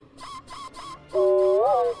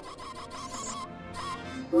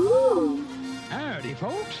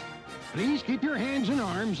folks. Please keep your hands and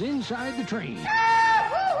arms inside the train.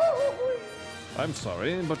 I'm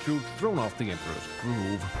sorry, but you've thrown off the Emperor's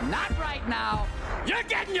groove. Not right now. You're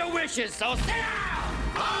getting your wishes, so sit down!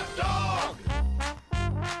 Hot dog!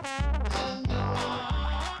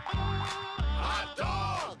 Hot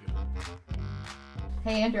dog!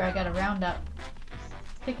 Hey, Andrew, I got a roundup.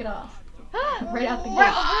 Kick it off. Right out the gate.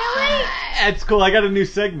 Really? That's cool. I got a new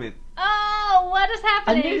segment. Oh, what is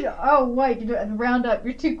happening? Wait, the roundup.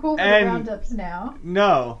 You're too cool for the roundups now.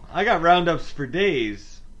 No, I got roundups for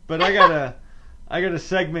days, but I got a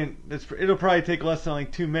segment it'll probably take less than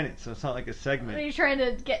like 2 minutes, so it's not like a segment. Are you trying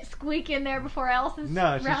to get squeak in there before Allison's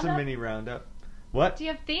No, it's just a roundup? mini roundup. What? Do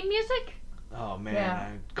you have theme music? Oh man,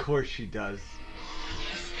 Yeah. of course she does.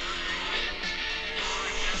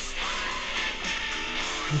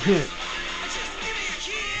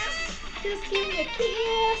 Just give me a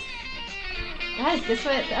kiss. Guys, guess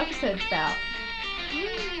what the episode's about?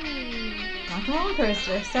 Rock and Roller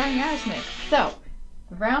Coaster, starring Aerosmith. So,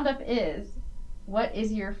 the roundup is, what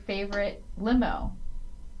is your favorite limo?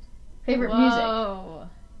 Favorite music? Whoa.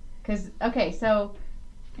 Because, okay, so,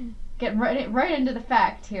 getting right into the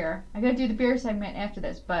fact here. I gotta do the beer segment after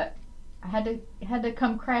this, but I had to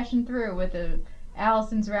come crashing through with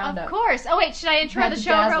Allison's roundup. Of course. Oh wait, should I intro Had the to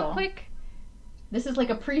show dazzle. real quick? This is like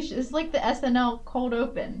this is like the SNL cold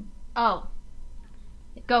open. Oh.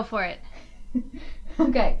 Go for it.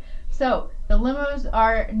 Okay, so the limos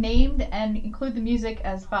are named and include the music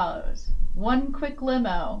as follows. One quick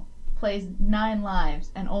limo plays 9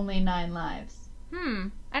 lives and only 9 lives.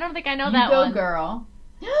 I don't think I know You that go, one. girl.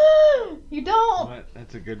 You don't. What?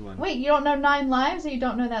 That's a good one. Wait, you don't know 9 lives, or you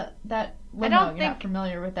don't know that limo? don't You're think- not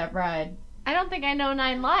familiar with that ride. I don't think I know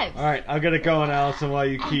 9 Lives. All right, I'll get it going, Allison, while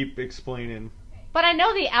you keep explaining. But I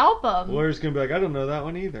know the album. Laura's gonna be like, I don't know that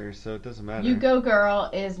one either, so it doesn't matter. You Go Girl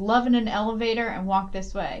is Love in an Elevator and Walk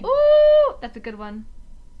This Way. Ooh, that's a good one.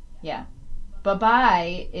 Yeah.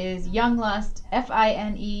 Bye-Bye is Young Lust,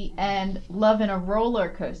 Fine, and Love in a Roller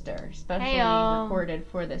Coaster, specially Heyo. recorded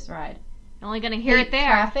for this ride. Only gonna hear it there.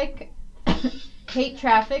 Traffic. Hate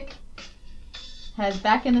Traffic has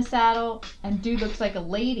Back in the Saddle and Dude Looks Like a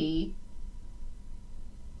Lady.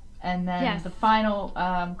 And then Yes. the final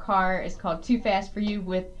car is called Too Fast for You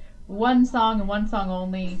with one song and one song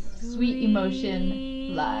only, Sweet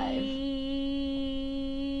Emotion Live.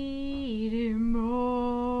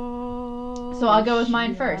 So I'll go with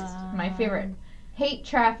mine first. My favorite. Hate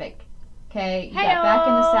Traffic. Okay, you got Back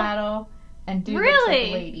in the Heyo. Saddle and Dude Looks Like Really?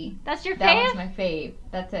 a Lady. That's your That fave? was my fave.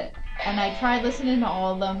 That's it. And I tried listening to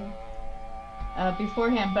all of them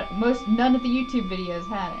beforehand, but none of the YouTube videos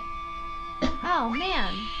had it. Oh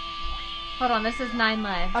man. Hold on, this is 9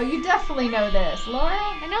 Lives. Oh, you definitely know this, Laura.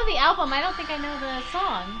 I know the album. I don't think I know the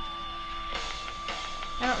song.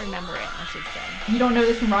 I don't remember it, I should say. You don't know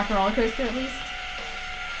this from Rock and Roller Coaster, at least.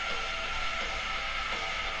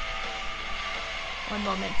 One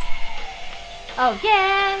moment. Oh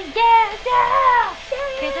yeah, yeah, yeah.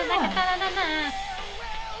 Kisses like a na-na-na-na.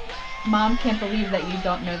 Mom can't believe that you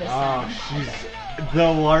don't know this Oh, song. she's the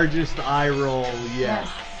largest eye roll yet.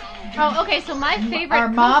 Oh, okay. So my favorite. Our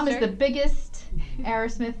mom is coaster- the biggest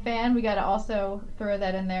Aerosmith fan. We gotta also throw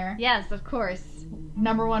that in there. Yes, of course.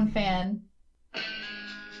 #1 fan.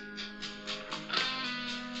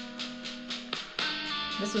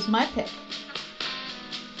 This was my pick.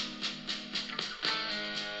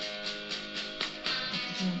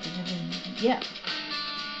 Yeah.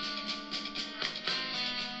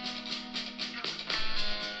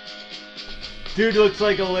 Dude Looks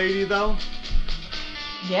Like a Lady, though.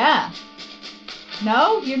 Yeah.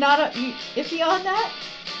 No? You're not iffy on that?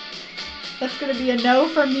 That's gonna be a no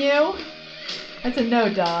from you? That's a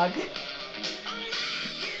no, dog.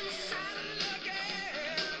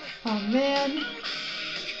 Oh, man.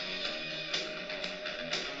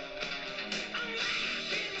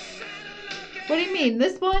 What do you mean?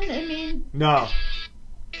 This one? I mean... No.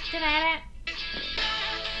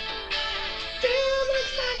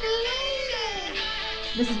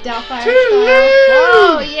 This is Doubtfire Too style. late!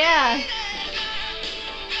 Oh yeah.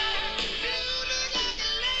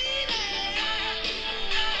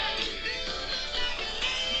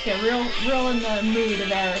 Okay, real in the mood of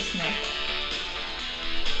Aerosmith.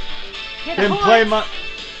 Hit a Then horse. play my.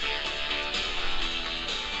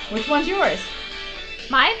 Which one's yours?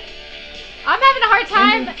 Mine. I'm having a hard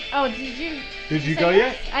time. Oh, Did you say go yours?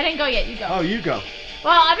 yet? I didn't go yet. You go. Oh, you go.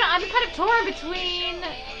 Well, I'm kind of torn between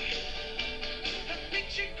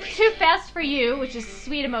Too Fast for You, which is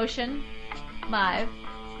Sweet Emotion Live.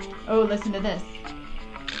 Oh, listen to this.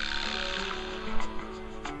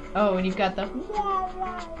 Oh, and you've got the...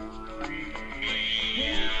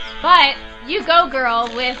 But You Go Girl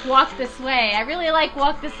with Walk This Way. I really like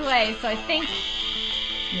Walk This Way, so I think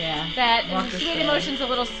Yeah. that Walk This Sweet Way. Emotion's a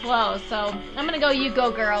little slow, so I'm gonna go You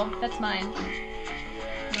Go Girl. That's mine.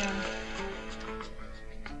 Yeah.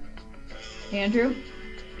 Andrew?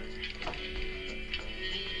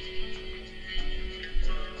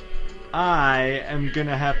 I am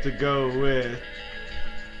gonna have to go with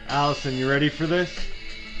Allison. You ready for this?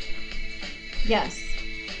 Yes.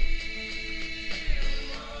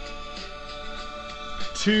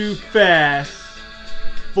 Too Fast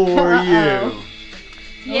for Uh-oh. You.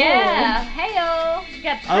 Yeah. Heyo. You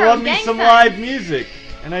got I love Pearl me Gang some signs. live music,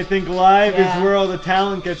 and I think live Yeah. is where all the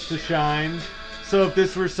talent gets to shine. So if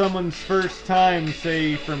this were someone's first time,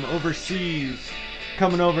 say from overseas,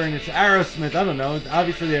 coming over and it's Aerosmith, I don't know.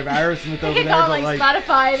 Obviously they have Aerosmith You over can there, call but it like like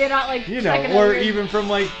Spotify. They're not like you know, second or over. even from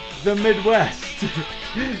like the Midwest,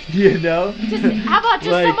 you know. Just, how about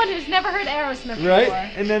just Like- someone who's never heard Aerosmith before? Right?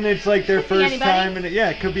 And then it's like their Could be first anybody. time, and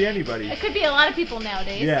it could be anybody. It could be a lot of people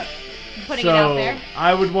nowadays. Yeah. Putting So it out there.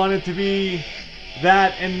 I would want it to be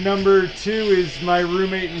that, and number 2 is my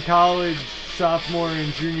roommate in college, sophomore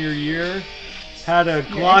and junior year, had a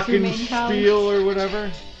Your ex-roommate in college? glockenspiel or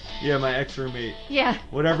whatever. Yeah, my ex-roommate. Yeah.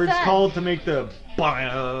 Whatever What's it's that? called to make the.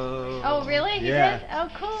 Oh, really? You Yeah. did? Oh,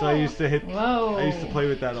 cool. So I used to hit. Whoa. I used to play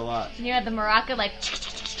with that a lot. And you had the maraca like.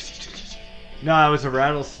 No, I was a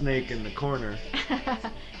rattlesnake in the corner.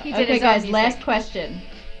 He did Okay, his own guys, music. last question.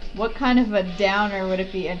 What kind of a downer would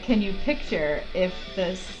it be? And can you picture if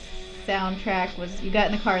the soundtrack was, you got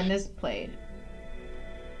in the car and this played?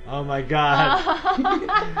 Oh my god.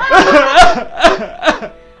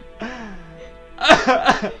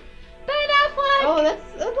 Ben Affleck. Oh,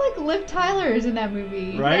 that's like Liv Tyler is in that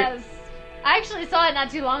movie. Right? Yes. I actually saw it not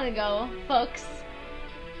too long ago, folks.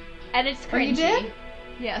 And it's Oh, you cringy. did?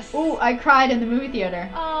 Yes. Oh, I cried in the movie theater.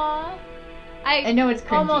 Aw. I know it's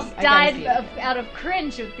cringy. almost I gotta died see it. out of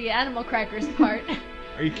cringe with the animal crackers part.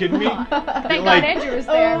 Are you kidding me? Thank Like, God Andrew was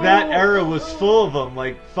there. Oh. That era was full of them.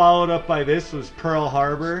 Like followed up by this was Pearl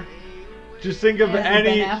Harbor. Just think of Yeah, the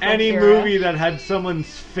any Ben Affleck any era. movie that had someone's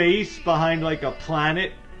face behind like a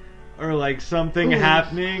planet or like something Ooh.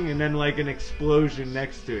 happening and then like an explosion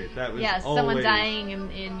next to it. That was Yeah, always. someone dying in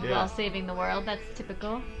Yeah. while saving the world. That's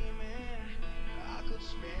typical.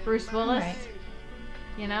 Bruce Willis. Alright.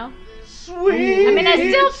 You know? Sweet. I mean, I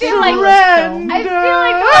still feel like surrender. I feel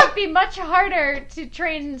like it would be much harder to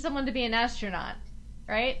train someone to be an astronaut,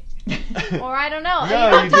 right? Or I don't know. No,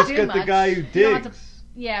 don't you have to just do got the much. guy who You don't have digs.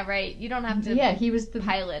 to- yeah, right. You don't have to Yeah, he was the.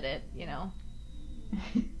 pilot it, you know.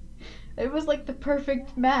 It was like the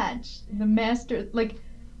perfect match. The master, like,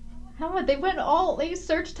 how much they went all. They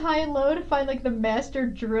searched high and low to find like the master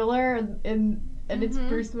driller, and it's Mhm.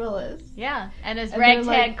 Bruce Willis. Yeah, and his And they're ragtag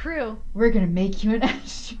like- crew. We're gonna make you an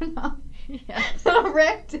astronaut. Yes.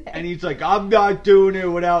 Ragtag. And he's like, I'm not doing it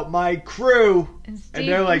without my crew. And, Steve And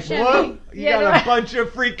they're like, Buscemi. what? You Yeah, got a bunch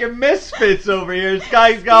of freaking misfits over here. This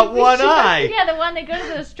guy's got one eye. Yeah, the one that goes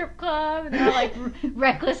to the strip club and they're all like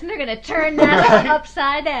reckless and they're gonna turn that Right.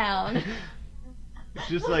 upside down. It's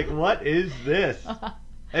just like, what is this?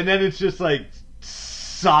 And then it's just like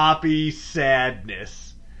soppy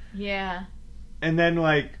sadness. Yeah. And then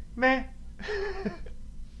like, meh.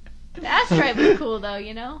 The asteroid was cool though,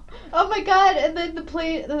 you know? Oh my god! And then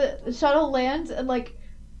the shuttle lands, and like,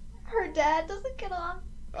 her dad doesn't get on,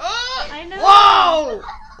 I know. Whoa!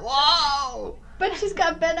 Whoa! but she's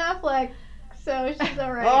got Ben Affleck, so she's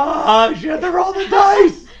alright. Oh, she had to roll the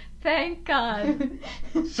dice. Thank God.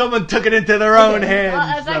 Someone took it into their own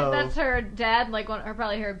hands. Well, so. that's her dad, like one, or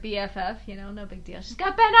probably her BFF, you know, no big deal. She's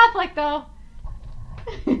got Ben Affleck though.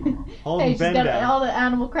 Holding Hey, she's Ben got down. all the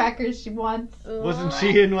animal crackers she wants. Wasn't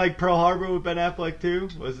she in like Pearl Harbor with Ben Affleck too?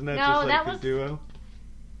 Wasn't that No, just like that the was- duo?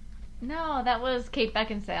 No, that was Kate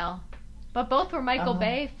Beckinsale. But both were Michael Oh.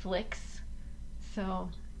 Bay flicks. So.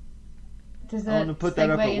 Does I that want to put that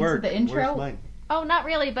up segue at into work. the intro? Where's mine? Oh, not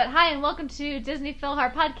really, but hi and welcome to Disney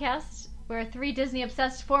Philhar Podcast, where 3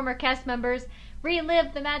 Disney-obsessed former cast members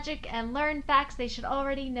relive the magic and learn facts they should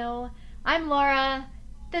already know. I'm Laura,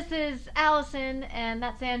 this is Allison, and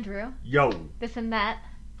that's Andrew. Yo, This and that.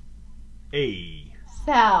 hey.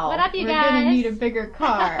 Sal, What up, you we're guys? gonna need a bigger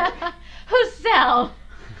car. Who's Sal?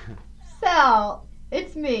 Sal,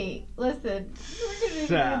 it's me. Listen, we're gonna need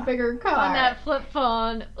Sal. a bigger car. On that flip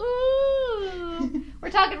phone. Ooh. We're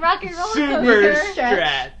talking rock and roller Super coaster.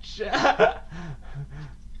 stretch.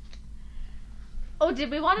 Oh,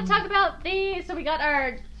 did we want to talk about the... So we got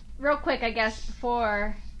our... Real quick, I guess,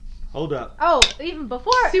 before... Hold up. Oh, even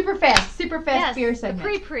before... super fast yes, beer the segment.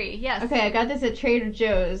 pre-pre, yes. Okay, I got this at Trader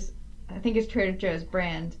Joe's. I think it's Trader Joe's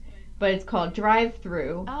brand. but it's called Drive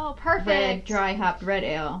Through. Oh, perfect. Red dry hopped red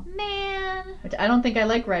ale. Man. Which I don't think I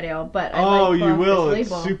like red ale, but I Oh, like you will. this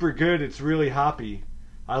It's label. super good. It's really hoppy.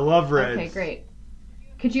 I love reds. Okay, great.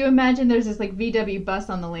 Could you imagine there's this like VW bus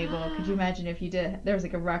on the label? Could you imagine if you did? There was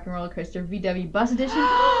like a rock and roller coaster VW bus edition.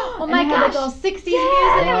 Oh and my it had, like, gosh. all 60s Yeah,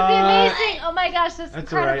 that music. would be amazing. Oh my gosh, that's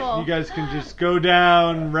That's incredible. alright. You guys can just go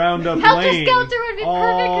down Roundup Helter Lane. Skelter would be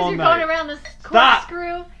perfect because you're night. going around this Stop.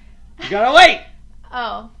 corkscrew. You gotta wait!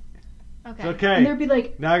 Oh. It's Okay. okay. And there'd be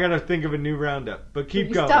like, Now I gotta think of a new Roundup. But keep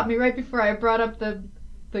you going. stopped me right before I brought up the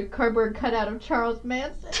cardboard cutout of Charles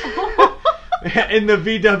Manson. In the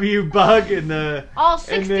VW bug in the... All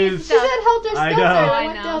And 60s there's- She stuff. said Helter I Skelter. know. and I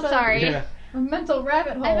went know, down sorry. Yeah. a mental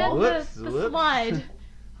rabbit hole. I meant Whoops, the whoops. slide.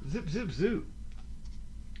 Zip, zip, zoop.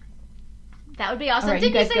 That would be awesome. All right, you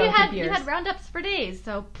Didn't you guys say go you with your had you beers. had roundups for days?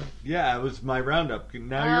 So Yeah, it was my Roundup.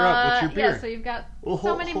 Now you're up. What's your beer? Yeah, so you've got Oh, so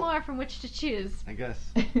ho, many ho. more from which to choose. I guess.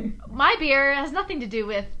 My beer has nothing to do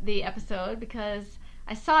with the episode because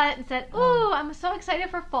I saw it and said, "Ooh, I'm so excited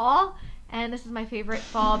for fall!" And this is my favorite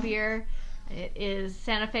fall beer. It is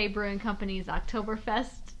Santa Fe Brewing Company's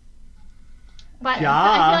Oktoberfest. But Yeah.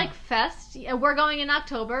 I feel like Fest. We're going in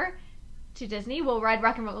October to Disney. We'll ride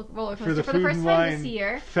Rock and Roller Coaster For the for Food the first and time this Wine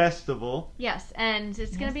year. Festival, Yes, and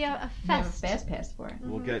it's going to be a You have a fest. fast pass for it.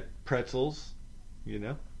 we'll get pretzels, you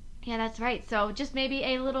know? Yeah, that's right. So just maybe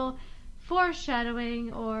a little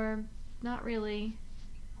foreshadowing, or not really.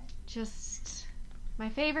 Just my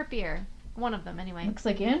favorite beer. One of them, anyway. Looks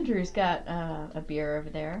like Andrew's got a beer over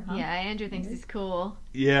there. Huh? Yeah, Andrew thinks he's cool.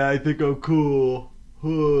 Yeah, I think I'm cool.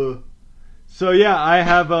 Huh. So yeah, I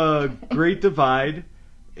have a Great Divide.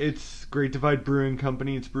 It's Great Divide Brewing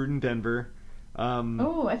Company. It's brewed in Denver.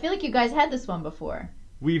 Oh, I feel like you guys had this one before.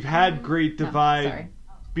 We've had Great No, Divide sorry.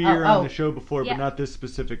 beer Oh, on the show before, Yeah. but not this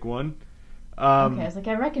specific one. Okay, I was like,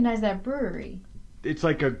 I recognize that brewery. It's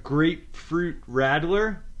like a grapefruit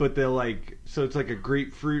radler, but they're like, so it's like a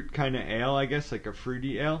grapefruit kind of ale, I guess, like a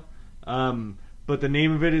fruity ale. But the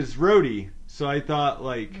name of it is Roadie. So I thought,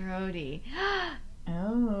 like, Grody.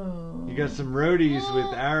 Oh. you got some roadies with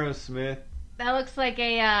Aerosmith. That looks like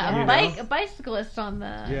You a bicyclist on the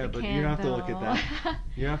Yeah, the but can, you don't have to though. look at that.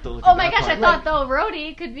 You don't have to look Oh at my that gosh, I part. thought though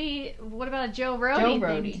Roadie could be. What about a Joe Roadie Joe thing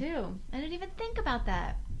Roadie. too? I didn't even think about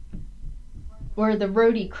that. Or the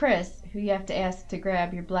roadie Chris, who you have to ask to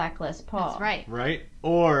grab your black Les Paul. That's right. Right?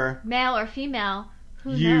 Or Male or female?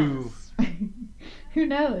 Who You. knows? Who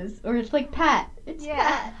knows? Or it's like Pat. It's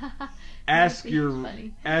Pat. ask That'd be your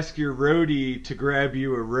funny. ask your roadie to grab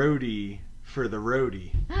you a roadie for the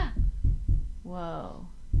roadie. Whoa.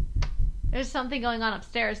 There's something going on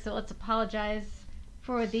upstairs, so let's apologize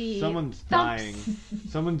for the Someone's thumps. dying.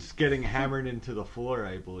 Someone's getting hammered into the floor,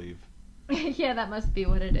 I believe. Yeah, that must be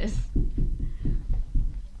what it is.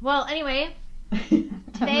 Well, anyway,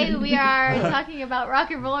 today we are talking about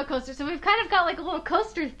Rock and Roller Coaster, so we've kind of got like a little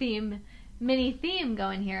coaster mini theme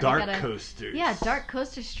going here. We Dark got coasters. Yeah, Dark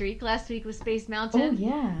Coaster Streak. Last week was Space Oh, Mountain.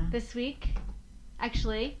 yeah. This week,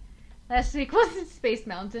 actually, last week wasn't Space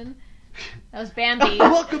Mountain. That was Bambi.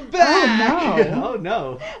 Welcome back. Oh, no. Oh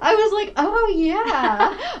no. I was like, oh,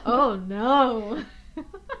 yeah. Oh no.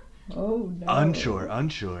 Oh, no.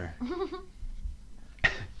 Unsure.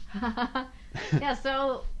 Yeah,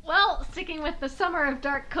 so, well, sticking with the summer of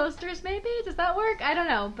dark coasters, maybe? Does that work? I don't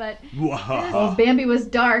know, but Well, Bambi was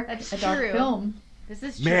dark. That's a dark true. film. this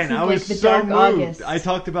is true. Man, I Seems was like the so dark moved. August. I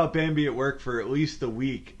talked about Bambi at work for at least a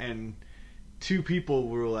week, and 2 people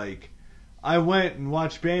were like, I went and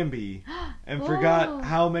watched Bambi and Whoa. forgot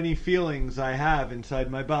how many feelings I have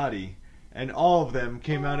inside my body. And all of them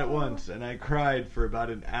came out at once, and I cried for about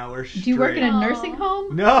an hour straight. Do you work in a Aw. nursing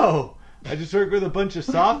home? No! I just work with a bunch of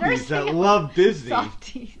softies that Nursing love Disney.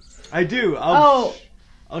 Softies. I do. Oh.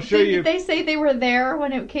 I'll show Did you. they say they were there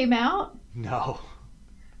when it came out? No.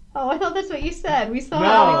 Oh, I thought that's what you said. We saw No. it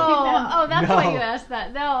when it came Oh, out. oh, that's why No. you asked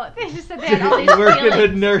that. No, they just said they had all these I work in a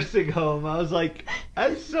feelings. nursing home. I was like,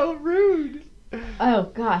 that's so rude. Oh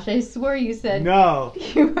gosh, I swore you said No.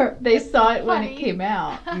 they saw it when Funny. it came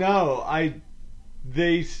out. No, I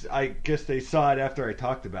guess they saw it after I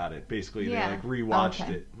talked about it. Basically, Yeah. they like rewatched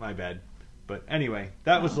Okay. it. My bad. But anyway,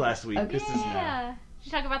 that was last week. Okay. This is now. Yeah. Did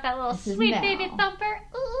you talk about that little This is sweet now. baby thumper?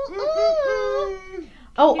 Ooh, ooh, ooh.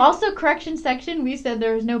 Oh, also correction section. We said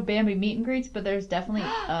there was no Bambi meet and greets, but there's definitely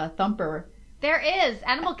a Thumper. There is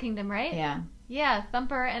Animal Kingdom, right? Yeah. Yeah,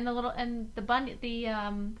 Thumper and the bunny,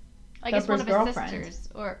 I guess one of Thumper's his girlfriend. sisters,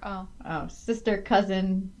 or Oh, sister,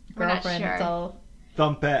 cousin, We're not girlfriend. sure. It's all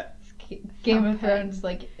Thumpette. Game of Okay. Thrones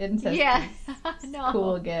like incest. yeah, is no.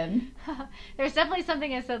 Cool again. There's definitely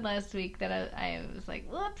something I said last week that I was like,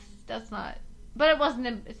 whoops, that's not. But it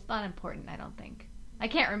wasn't. It's not important. I don't think. I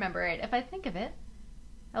can't remember it. If I think of it,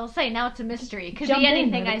 I will say now it's a mystery. It could Jump be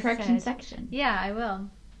anything in to the I correction said. section. Yeah, I will.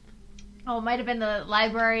 Oh, it might have been the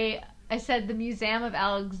library. I said the Museum of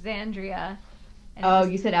Alexandria. And Oh,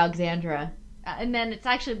 you said Alexandra. and then it's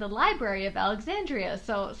actually the Library of Alexandria.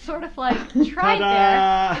 So sort of like tried there.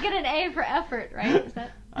 Ta-da! I get an A for effort, right? Is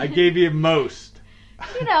that? I gave you most.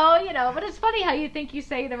 you know. But it's funny how you think you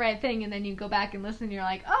say the right thing and then you go back and listen. and You're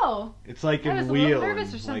like, oh, It's like I in was a little Wheel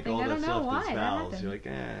nervous and or like something. all I that don't know stuff why that's that vowels. happened.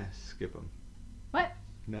 You're like, skip them. what?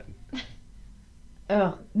 Nothing.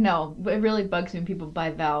 Oh, no. It really bugs me when people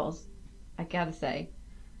buy vowels. I gotta say.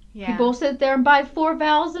 Yeah. People sit there and buy 4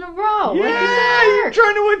 vowels in a row. Yeah, you're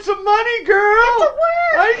trying to win some money, girl. It's a work.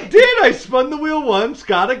 I did. I spun the wheel once,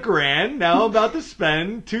 got $1,000. Now I'm about to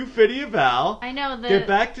spend $250 a vowel. I know the. Get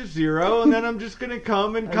back to 0, and then I'm just gonna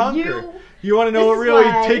come and conquer. You want to know This what is really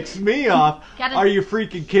why- ticks me off? Gotta- Are you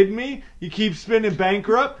freaking kidding me? You keep spinning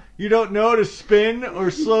bankrupt. You don't know to spin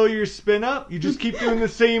or slow your spin up. You just keep doing the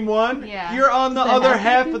same one. Yeah. You're on the Does that other happen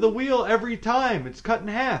half to you? of the wheel every time. It's cut in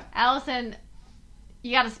half. Allison,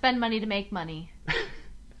 you got to spend money to make money.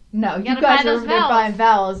 No, you gotta guys buy are those over there vowels. buying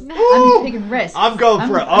vowels. Ooh, I'm taking risks. I'm going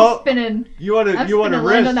for it. I'm spinning. You want I'm to spinning land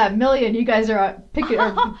risk? on that million. You guys are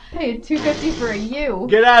paying $250 for a U.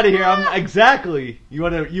 Get out of here! Exactly. You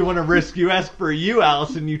want to risk? You ask for a U,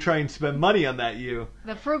 Allison. You try and spend money on that U.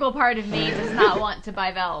 The frugal part of me does not want to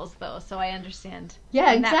buy vowels, though, so I understand.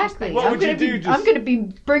 Yeah, In that exactly. perspective. What would you do? I'm gonna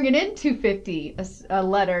be bringing in $250 a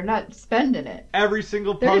letter, not spending it. Every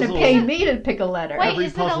single They're puzzle. gonna pay me to pick a letter. Wait, Every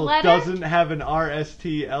is it a puzzle letter? doesn't have an R, S,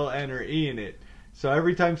 T, L, N, or E in it. So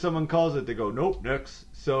every time someone calls it, they go, nope, next.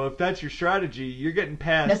 So if that's your strategy, you're getting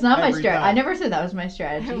passed. That's not my every strategy. time. I never said that was my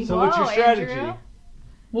strategy. So what's your Whoa, strategy? Andrew.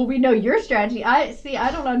 Well, we know your strategy. I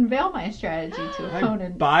don't unveil my strategy to I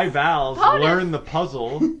opponents. buy vowels, Opponents. learn the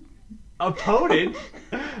puzzle. Opponent?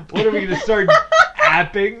 What are we going to start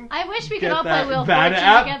apping? I wish we could Get all play that Wheel of Vanna Fortune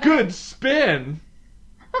app? together. Good spin.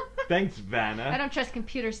 Thanks, Vanna. I don't trust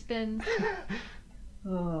computer spins.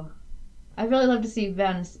 Oh, I'd really love to see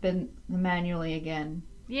Vanna spin manually again.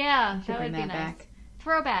 Yeah, Should that would bring be that nice. back.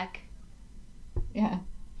 Throwback. Yeah.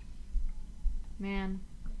 Man.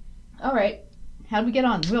 All right. How do we get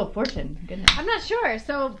on Wheel of Fortune? Goodness. I'm not sure.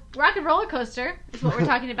 So, Rock and Roller Coaster is what we're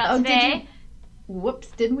talking about Oh, did today. Whoops!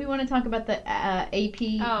 Didn't we want to talk about the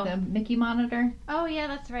AP, Oh. the Mickey monitor? Oh, yeah,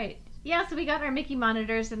 that's right. Yeah, so we got our Mickey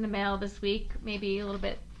monitors in the mail this week. Maybe a little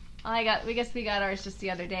bit. We guess we got ours just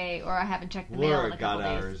the other day, or I haven't checked the mail in Laura a couple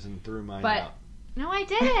got days. ours and threw mine But- out. No, I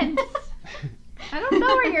didn't. I don't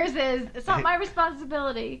know where yours is. It's not my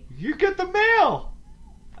responsibility. You get the mail.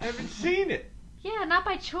 I haven't seen it. Yeah, not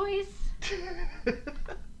by choice.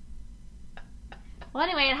 Well,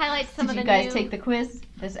 anyway, it highlights some Did of you the guys new... take the quiz?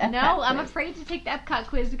 This Epcot No, I'm quiz. afraid to take the Epcot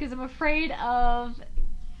quiz because I'm afraid of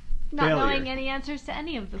not Failure. knowing any answers to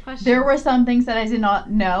any of the questions. There were some things that I did not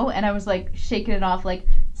know, and I was like shaking it off, like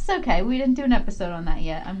it's okay. We didn't do an episode on that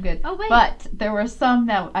yet. I'm good. Oh, wait. But there were some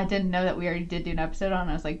that I didn't know that we already did do an episode on.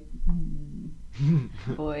 I was like,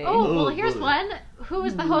 boy. Oh, well, Oh, here's boy. one. Who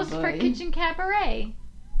was the Oh, host for boy. Kitchen Cabaret?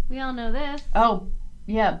 We all know this. Oh,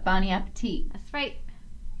 yeah, Bonnie Appetit. That's right.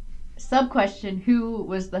 Sub question: who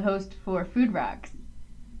was the host for Food Rocks?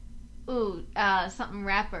 Ooh, something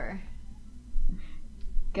rapper.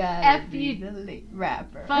 Gotta F be you- the late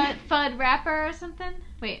rapper. Fud rapper or something?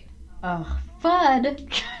 Wait. Oh, Fud. I don't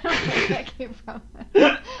know where that came from.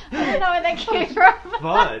 I don't know where that came from.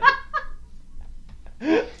 Fud.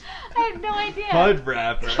 I have no idea. Bud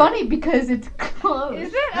rapper. Funny because it's close.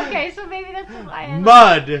 Is it? Okay, so maybe that's why I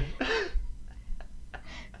Mud.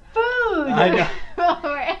 Food. I know.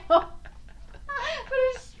 But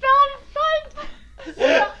it's spelled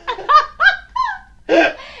fun.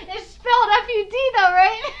 It's spelled F-U-D though,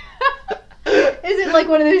 right? Is it like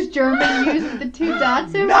one of those German U's with the 2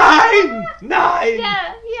 dots over? 9.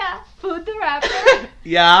 Yeah. Food the rapper.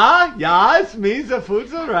 Yeah, it's me, the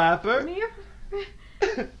food's a rapper. Me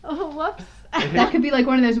or- Oh, whoops. That could be like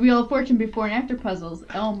one of those Wheel of Fortune before and after puzzles.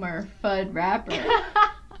 Elmer Fudd Rapper.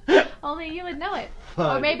 Only you would know it.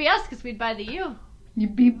 Fud. Or maybe us, because we'd buy the U.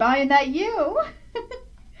 You'd be buying that U.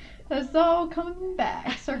 That's all coming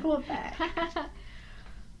back. Circle it back.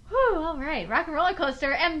 Whew, all right. Rock and Roller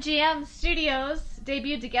Coaster, MGM Studios,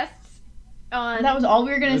 debuted to guests on... And that was all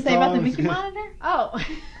we were going to That's say all about I the was Mickey gonna- monitor? Oh.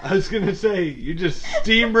 I was gonna say, you just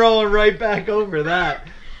steamrolling right back over that.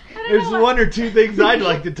 I don't There's know what- one or two things I'd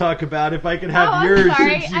like to talk about if I could have Oh, I'm yours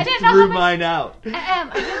sorry. since I you didn't know threw how much- mine out.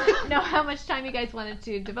 I didn't know how much time you guys wanted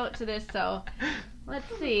to devote to this, so let's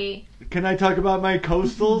see. Can I talk about my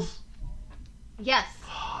coastals? Yes.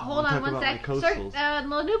 I Hold wanna on talk one about sec. my coastals.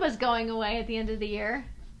 Lanuba's going away at the end of the year.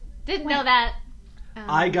 Didn't know Wait. that.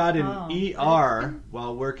 I got an Oh. ER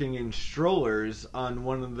while working in strollers on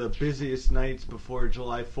one of the busiest nights before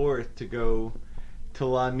July 4th to go to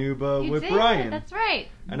La Nuba You with did? Brian. That's right.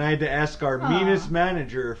 And I had to ask our meanest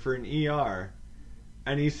manager for an ER.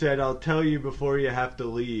 And he said, I'll tell you before you have to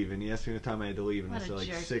leave. And he asked me what time I had to leave. And What I a said like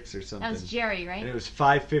jerk. 6 or something. That was Jerry, And it right? was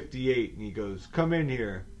 5:58. And he goes, come in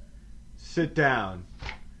here. Sit down.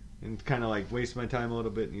 And kind of like waste my time a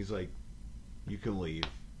little bit. And he's like, you can leave.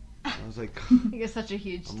 I was like, You're such a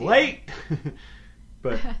huge I'm deal. late.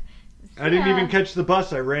 But I didn't Yeah. even catch the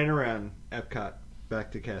bus. I ran around Epcot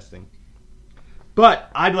back to casting. But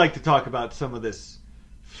I'd like to talk about some of this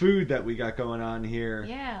food that we got going on here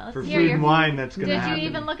Yeah, let's for hear food your... and wine that's going to Did happen. you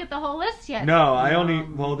even look at the whole list yet? No, I only...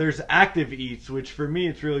 Well, there's active eats, which for me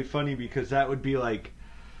it's really funny because that would be like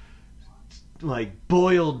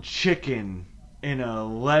boiled chicken in a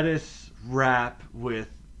lettuce wrap with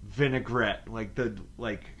vinaigrette.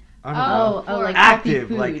 I don't know. Oh, like Active,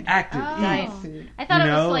 healthy like food. active Oh. eats. Diet food. I thought You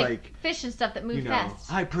it was know, like, like, fish and stuff that move You know, fast.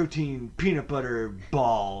 high protein peanut butter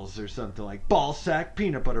balls or something like ball sack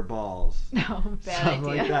peanut butter balls. No, bad Something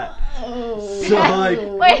idea. like that. Oh. So, like,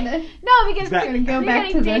 Wait, no, because That- you're Gonna go back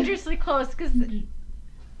getting to the- dangerously close. Because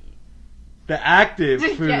the active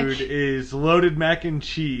Yeah. food is loaded mac and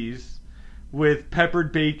cheese with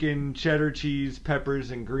peppered bacon, cheddar cheese,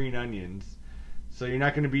 peppers, and green onions. So you're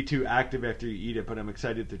not going to be too active after you eat it, but I'm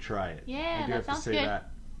excited to try it. Yeah, I do that have sounds to say good.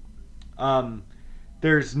 that.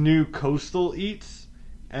 There's new coastal eats,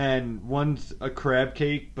 and one's a crab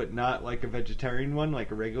cake, but not like a vegetarian one,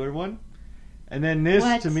 like a regular one. And then this,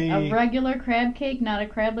 What? to me, A regular crab cake, not a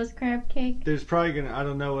crabless crab cake? there's probably gonna. I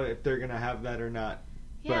don't know if they're gonna have that or not.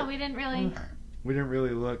 yeah, But- we didn't really. Ugh. We didn't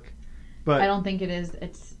really look, I but don't think it is.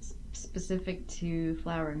 It's specific to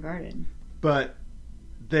Flower and Garden.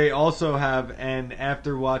 they also have, and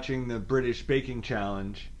after watching the British Baking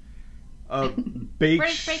Challenge, a baked.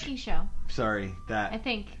 British baking show, Sorry, I that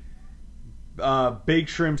think. baked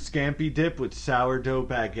shrimp scampi dip with sourdough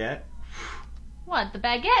baguette. What, the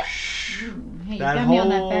baguette? Hey, you That got me on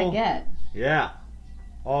that whole- baguette. Yeah,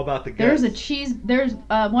 all about the There's guts. a cheese. There's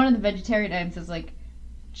one of the vegetarian items is like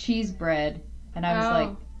cheese bread, and I was Oh.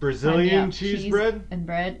 like, Brazilian sign me up. cheese Cheese bread. and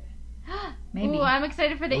bread. Maybe. Ooh, I'm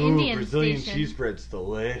excited for the Ooh, Indian Brazilian station. cheese bread's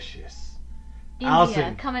delicious. India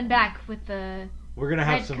Allison. coming back with the. We're gonna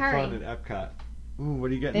have Red some curry. fun at Epcot. Ooh,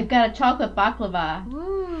 what are you getting? They've got a chocolate baklava.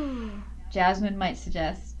 Ooh. Jasmine might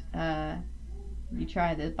suggest you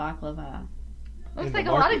try the baklava. Looks In like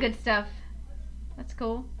the a lot market. of good stuff. That's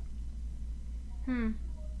cool.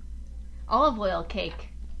 Olive oil cake.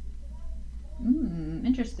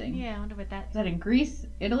 Interesting. Yeah, I wonder what that. Is that in Greece,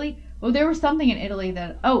 Italy? Oh, there was something in Italy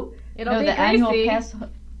that. Oh, It'll no, be the annual greasy. pass.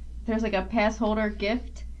 There's like a pass holder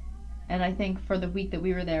gift, and I think for the week that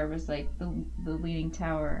we were there was like the Leaning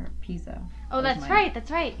Tower of Pisa. Oh, was that's mine. right.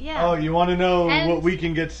 That's right. Yeah. Oh, you want to know And- what we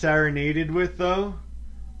can get serenaded with though?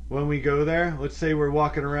 When we go there, let's say we're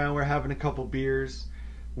walking around, we're having a couple beers,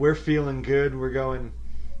 we're feeling good, we're going,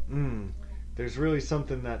 there's really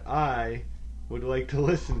something that I would like to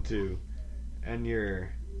listen to, and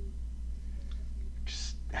you're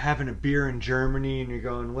just having a beer in Germany, and you're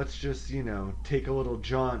going, let's just take a little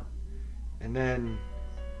jaunt, and then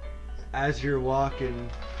as you're walking,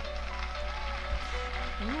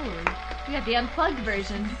 Ooh. You got the unplugged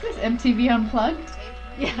version. Is this MTV Unplugged?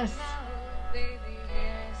 Yes.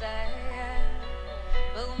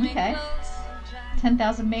 Okay.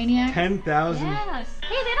 10,000 Maniacs. 10,000. Yes. Hey,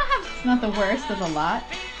 they don't have. It's not the worst of the lot.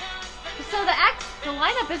 So the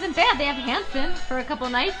lineup isn't bad. They have Hanson for a couple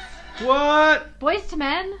nights. What? Boys to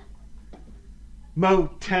Men.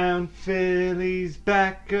 Motown Philly's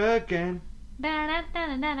back again.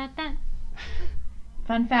 Da-da-da-da-da-da.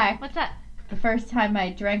 Fun fact: What's that? the first time I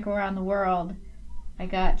drank around the world, I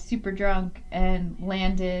got super drunk and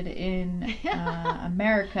landed in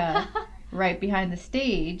America, right behind the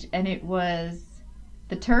stage, and it was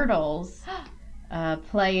the Turtles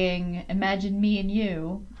playing "Imagine Me and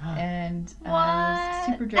You," and I was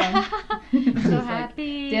What? super drunk. It was So like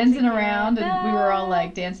happy. dancing around, and we were all together.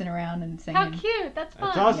 like dancing around and How singing. cute. That's fun.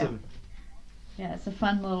 That's awesome. Yeah, it's a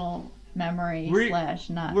fun little memory Were you- slash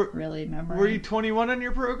not were- really memory. Were you 21 on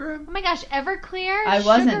your program? Oh my gosh, Everclear. I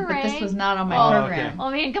wasn't, Sugar but this Ray. was not on my Oh, program. okay. Well,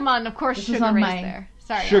 I mean, come on. Of course, This was Sugar on Ray's my- there.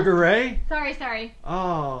 Sorry. Sugar Ray? Sorry.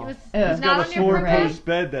 Oh. It was, Ugh. it was He's not got a on your program. four-post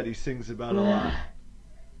bed that he sings about a lot.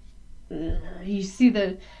 You see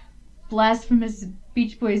the blasphemous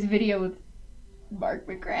Beach Boys video with Mark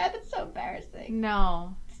McGrath. It's so embarrassing.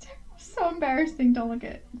 No. It's so embarrassing. Don't look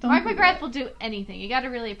at. Don't Mark look at McGrath it. will do anything. You got to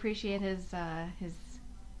really appreciate his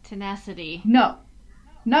tenacity. No.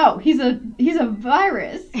 No, he's a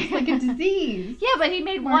virus. It's like a disease. Yeah, but he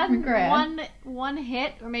made Mark McGrath. one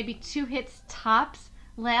hit or maybe 2 hits tops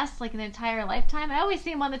last like an entire lifetime. I always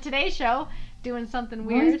see him on the Today Show doing something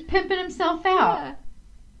Well, he's weird. pimping himself out. Yeah.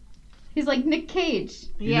 He's like Nick Cage.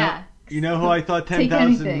 Yeah. You know who I thought Take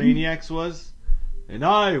 10,000 anything. Maniacs was? And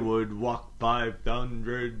I would walk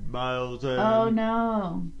 500 miles. Oh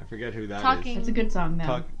no, I forget who that is. Talking- that's a good song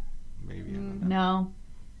though. Maybe. I don't know.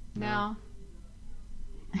 No,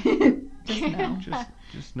 No. just no.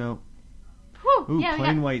 Just no. Whew. Ooh, Yeah, we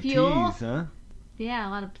plain got white Fuel. tees, huh? Yeah, a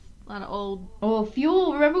lot of old. Oh,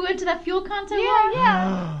 Fuel. Remember we went to that Fuel concert? Yeah,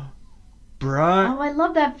 yeah. Bruh. Oh, I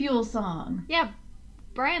love that Fuel song. Yeah,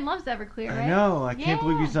 Brian loves Everclear, right? I know. I can't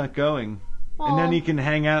believe Yeah. he's not going. Well, And then he can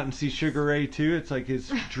hang out and see Sugar Ray too. It's like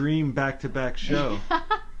his dream back-to-back show.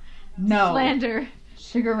 No, slander.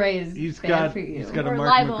 Sugar Ray is He's bad got for you. he's got a Or Mark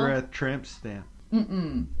libel. McGrath tramp stamp.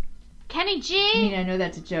 Mm-mm. Kenny G. I mean, I know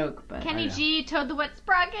that's a joke, but Kenny I know. G. Toad the Wet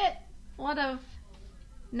Sprocket. A lot of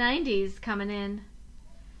 90s coming in.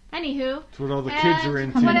 Anywho, That's what all the kids are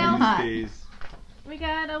into what these else? days. we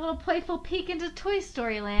got a little playful peek into Toy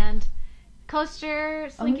Story Land. Coaster,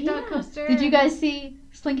 Slinky Dog Coaster. Did you guys see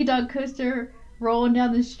Slinky Dog Coaster rolling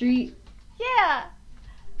down the street, Yeah,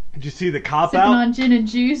 Did you see the cop sipping out? on gin and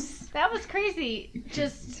juice? that was crazy.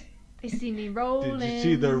 Just, they see me rolling. Did you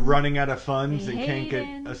see the running out of funds They and can't get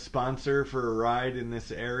hating. a sponsor for a ride in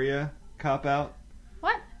this area cop out?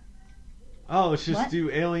 What? Oh, let's just What?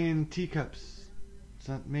 do alien teacups.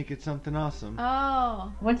 Make it something awesome.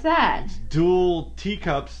 Oh. What's that? It's dual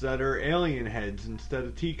teacups that are alien heads instead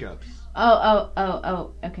of teacups.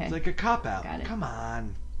 Oh, okay. It's like a cop out. Got it. Come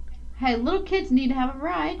on. Hey, little kids need to have a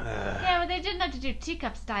ride. Yeah, but they didn't have to do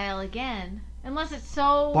teacup style again. Unless it's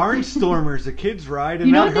so... Barnstormer's a kid's ride, and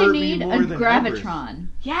You know that what they hurt need? me A more than Everest. Gravitron.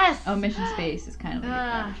 Yes! Oh, Mission Space is kind of like a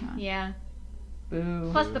Gravitron. Yeah. Boo.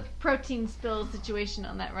 Plus the protein spill situation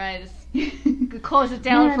on that ride is... could close it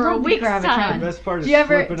down Man, I for a love the week's Gravitron. time. The best part is Did you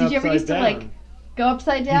ever flipping used to upside like down. go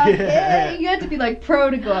upside down? Yeah. You had to be like pro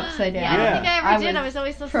to go upside down. Yeah, I don't think I ever I did. was I was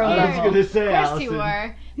always so pro scared. I was gonna say, Of course you Allison.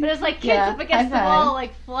 were. But it's like kids Yeah, up against the high wall five.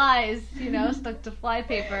 like flies, stuck to fly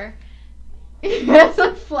paper. Yes,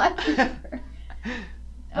 a flat.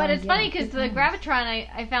 But it's funny because good the times. Gravitron,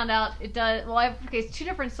 I found out it does. Well, it's 2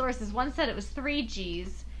 different sources. One said it was 3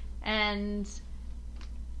 Gs, and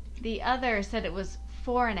the other said it was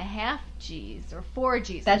 4.5 Gs or 4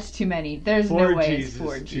 Gs. That's too many. There's 4 no way Gs it's is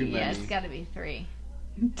 4 too Gs. many. Yeah, it's got to be 3.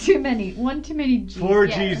 Too many. One too many G's. 4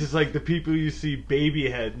 Yeah. Gs is like the people you see baby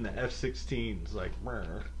head in the F-16s, like.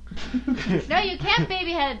 Brr. No, you can't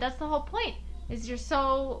baby head. That's the whole point. Is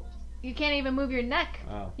you can't even move your neck.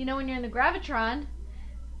 Oh. You know when you're in the Gravitron.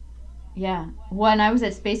 Yeah. When I was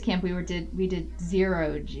at space camp, we did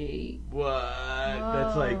 0G. What?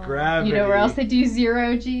 That's Whoa. like gravity. You know where else they do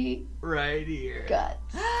 0G? Right here.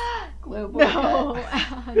 Guts. Global No.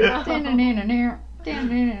 guts. No. That That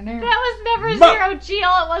was never Mo- 0G.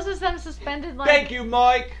 All it was them suspended like. Thank you,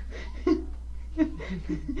 Mike.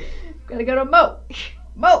 Gotta go to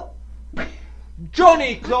Mo.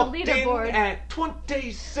 Johnny clocked in leaderboard. at Clocked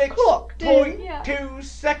in. 26.2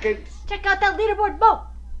 seconds. Check out that leaderboard, Mo.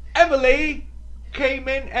 Emily came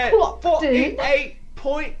in at Clocked in.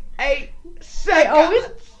 48.8 I seconds. always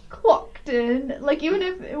clocked in. Like, even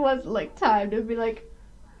if it wasn't, like, timed, it would be like,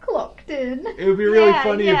 clocked in. It would be really Yeah,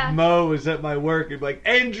 funny yeah. if Mo was at my work. It'd be like,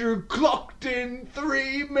 Andrew clocked in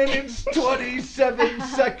 3 minutes 27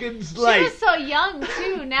 seconds She late. was so young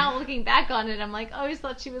too. Now looking back on it, I'm like, I always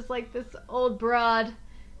thought she was like this old broad.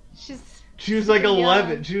 She was like super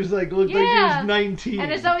 11. young. She was like, looked like she Yeah. was 19.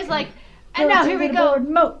 And it's always like, Go and now to here we the go. board,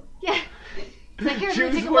 Mo. Yeah. It's like, here She we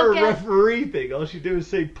was take a for a look at. referee thing. All she did was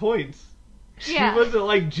say points. She Yeah. wasn't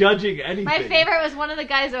like judging anything. My favorite was one of the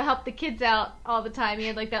guys who helped the kids out all the time. He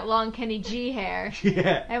had like that long Kenny G hair.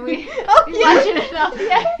 Yeah. And we Oh, we yeah. watching it up.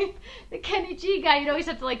 Yeah. The Kenny G guy, you'd always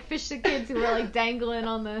have to like fish the kids who were like dangling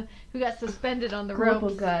who got suspended on the Global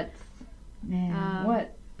ropes. guts. Man,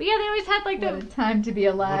 what But yeah, they always had like a the. time to be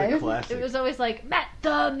What a alive. classic. It was always like Matt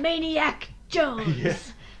the Maniac Jones. Yeah.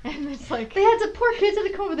 And it's like. They had to, poor kids had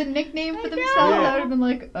to come up with a nickname for I themselves. know. I would have been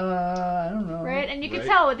like, I don't know. Right? And you could Right.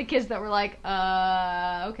 tell with the kids that were like,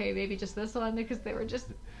 okay, maybe just this one, because they were just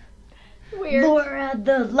weird. Laura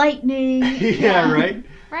the Lightning. Yeah, right?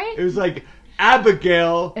 Right? It was like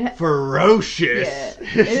Abigail Ferocious.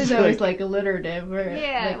 Yeah. It is always like alliterative. Where,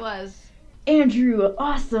 Yeah, like, it was. Andrew,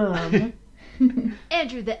 awesome.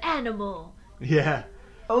 Andrew the Animal. Yeah.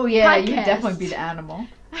 Oh yeah, you'd Podcast. definitely be the animal.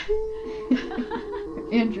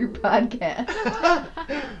 Andrew podcast.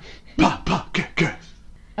 Papa.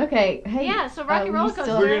 Okay, Okay, hey. Yeah, so Rock and we Roller still-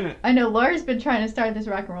 Coaster. We're gonna. I know Laura's been trying to start this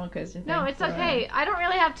Rock and Roller Coaster thing. No, it's for- okay. I don't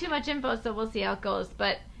really have too much info, so we'll see how it goes.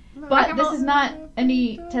 But Rock But and this Roll- is not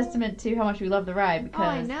any testament to how much we love the ride because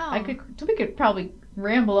I know. we could probably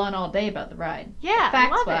ramble on all day about the ride. yeah, I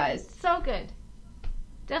Facts love wise. it. So good.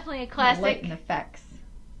 Definitely a Light classic. and effects.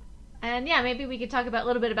 And yeah, maybe we could talk about a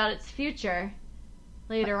little bit about its future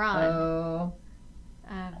later on. Oh.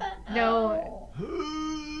 No,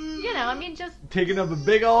 you know, I mean, just Taking up a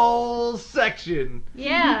big old section.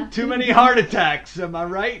 yeah. Too many heart attacks, am I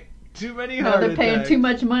right? Too many No, heart they're paying attacks. too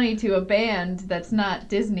much money to a band that's not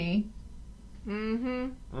Disney.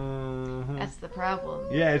 Mhm. That's the problem.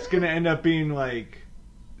 Yeah, it's gonna end up being like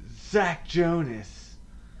Zach Jonas.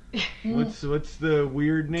 What's the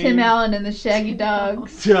weird name? Tim Allen and the Shaggy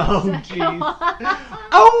Dogs. Oh jeez.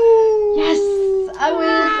 Oh. Yes, I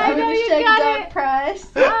I win know the you Shaggy got Dog it. prize.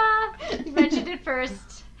 Ah, you mentioned it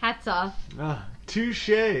first. Hats off.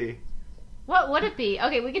 Touche. What would it be?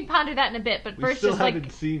 Okay, we can ponder that in a bit, but We first still just haven't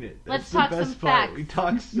like seen it. let's That's the talk best some part. facts. We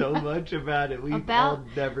talk so much about it. We've About all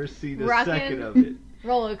never seen a rockin' second of it.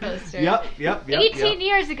 roller coaster. Yep. 18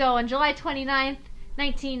 years ago, on July 29th,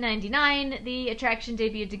 1999, the attraction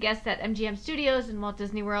debuted to guests at MGM Studios in Walt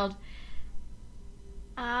Disney World.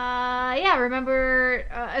 Remember,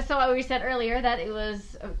 so we said earlier that it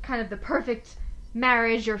was kind of the perfect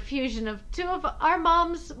marriage or fusion of two of our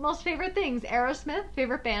mom's most favorite things, Aerosmith,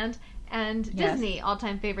 favorite band, and Yes. Disney,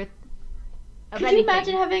 all-time favorite of Could anything. you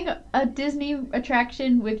imagine having a Disney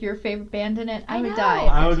attraction with your favorite band in it? I would know. die.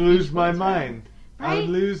 if I would it's lose Beach my Boys mind. I Right? would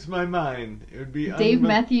lose my mind. It would be Dave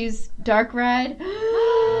Matthews Dark Ride.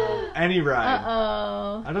 Any ride.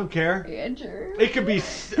 Uh-oh. I don't care. Andrew. It could be.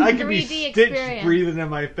 I could be 3D Stitch experience. breathing in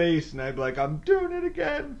my face, and I'd be like, "I'm doing it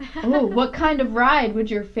again." Oh, what kind of ride would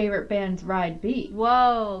your favorite band's ride be?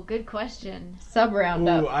 Whoa, good question. Sub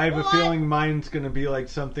roundup. Ooh, I have a What? feeling mine's gonna be like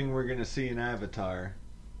something we're gonna see in Avatar,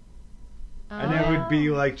 and it would be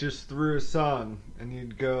Oh. like just through a song, and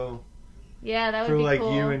you'd go Yeah, that would for be like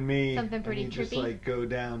cool. you and me, Something pretty and you just trippy. like go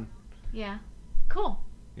down. Yeah. Cool.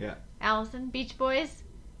 Yeah. Allison, Beach Boys.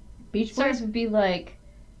 Beach Sorry. Boys would be like,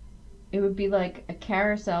 it would be like a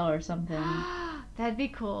carousel or something, That'd be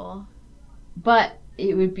cool. but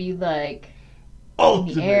it would be like in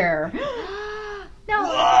Ultimate. the air. No.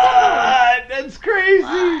 What? That's crazy.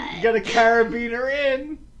 You got a carabiner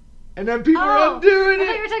in, and then people are up doing I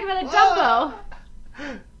thought you were it. talking about a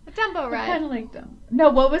Dumbo. A Dumbo Kind ride. of like them. No,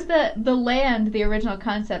 what was the land? The original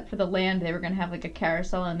concept for the land? They were gonna have like a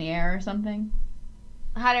carousel in the air or something.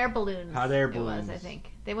 Hot air balloons. Hot air It was, I balloons.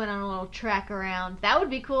 think. They went on a little track around. That would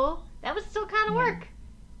be cool. That would still kind of Yeah. work.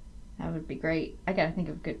 That would be great. I gotta think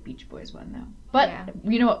of a good Beach Boys one though. But Yeah.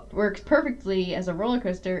 you know what works perfectly as a roller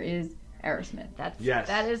coaster is Aerosmith. Yes.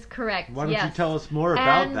 That is correct. Why don't yes. you tell us more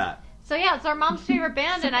about And- that? So yeah, it's our mom's favorite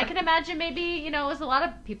band, and I can imagine maybe, you know, it was a lot of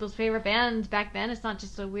people's favorite band back then. It's not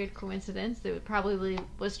just a weird coincidence. It probably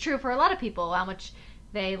was true for a lot of people how much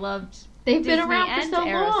they loved They've Disney been around for and so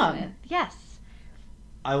Aerosmith. long. Yes.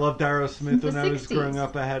 I loved Aerosmith Since when the I was 60s. growing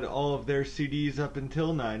up. I had all of their CDs up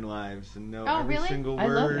until 9 Lives and know Oh, every really? single I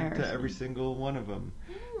love word to Aerosmith. every single one of them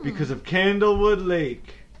Hmm. because of Candlewood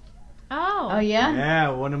Lake. Oh yeah? Yeah,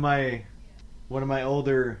 one of my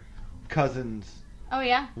older cousins Oh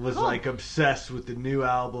yeah. was Cool. like obsessed with the new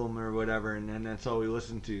album or whatever, and then that's all we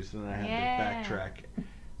listened to. So then I had Yeah. to backtrack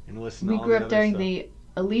and listen. We to all grew the up other during stuff. the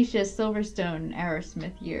Alicia Silverstone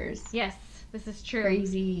Aerosmith years. Yes, this is true.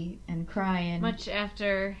 Crazy and crying.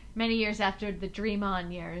 Many years after the Dream On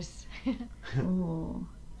years. Ooh,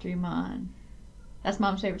 Dream On. That's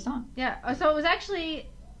Mom's favorite song. Yeah. Oh, so it was actually.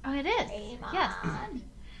 Oh, it is. Yes.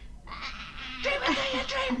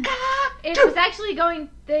 It was actually going.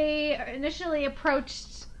 They initially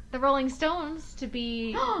approached the Rolling Stones to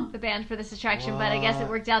be the band for this attraction, but I guess it What?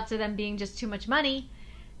 worked out to them being just too much money,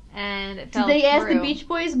 and it Did fell they ask the through. Beach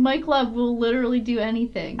Boys? Mike Love will literally do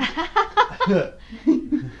anything.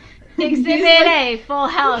 Exhibit A, Full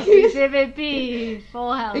House. Exhibit B,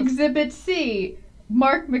 Full House. Exhibit C,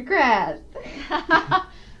 Mark McGrath.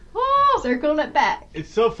 Woo! Circling it back. It's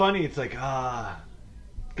so funny. It's like, got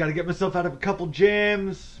to get myself out of a couple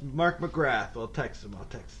jams. Mark McGrath. I'll text him.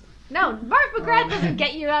 No, Mark McGrath doesn't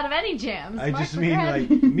get you out of any jams. I Mark just mean, McGrath like,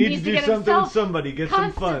 need to needs do get something with himself somebody. Get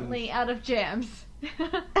some fun. constantly out of jams.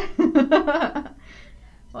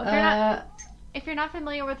 Well, if you're not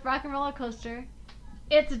familiar with Rock and Roller Coaster,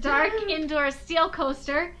 it's a dark indoor steel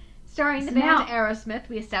coaster starring the Zoom band out. Aerosmith.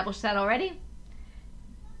 We established that already.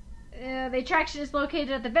 The attraction is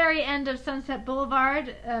located at the very end of Sunset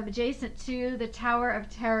Boulevard, adjacent to the Tower of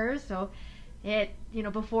Terror. So,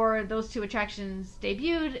 before those two attractions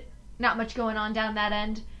debuted, not much going on down that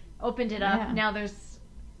end. Opened it up. Yeah. Now there's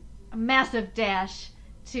a massive dash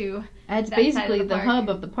to That's that basically side of the park. hub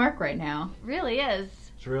of the park right now. Really is.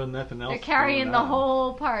 It's real nothing else. They're carrying going the on.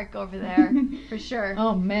 whole park over there for sure.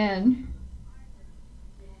 Oh man.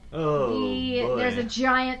 Oh, boy. There's a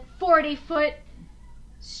giant 40-foot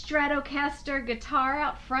Stratocaster guitar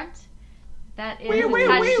out front. That is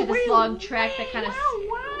attached to this long track that kind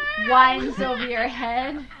of winds over your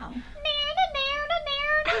head.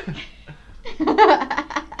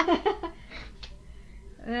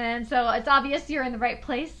 And so it's obvious you're in the right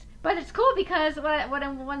place. But it's cool because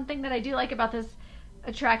one thing that I do like about this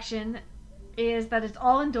attraction is that it's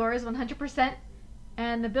all indoors, 100%,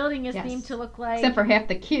 and the building is Yes. themed to look like... Except for half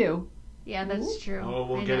the queue. Yeah, that's true. Oh,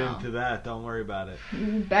 we'll I get know. into that. Don't worry about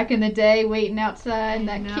it. Back in the day, waiting outside in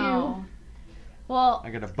that No. Well,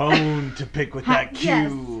 I got a bone to pick with that cue.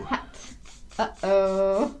 yes. queue.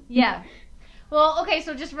 Uh-oh. Yeah. Well, okay,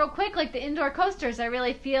 so just real quick, like the indoor coasters, I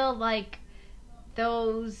really feel like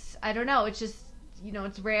those, I don't know, it's just, you know,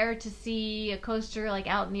 it's rare to see a coaster like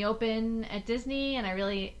out in the open at Disney, and I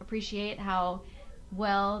really appreciate how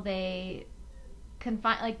well they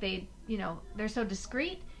confine, like they, you know, they're so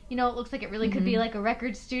discreet. You know, it looks like it really could be like a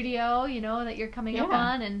record studio, you know, that you're coming up Yeah.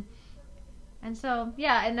 on, and so,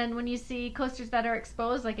 yeah, and then when you see coasters that are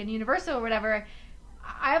exposed, like in Universal or whatever,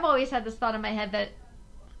 I've always had this thought in my head that,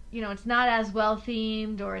 you know, it's not as well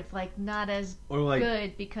themed, or it's like not as Or like,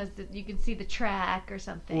 good because you can see the track or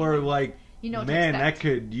something. or like, you know what to man, expect. that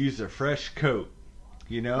could use a fresh coat.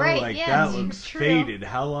 You know, Right, like yeah, that it's looks true. faded.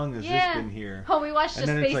 How long has Yeah. this been here? Oh, we watched And a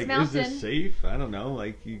then Space it's like, Mountain. is this safe? I don't know.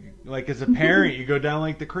 Like, you, like as a parent, you go down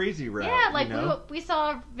like the crazy route. Yeah, like you know? we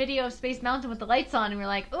saw a video of Space Mountain with the lights on, and we were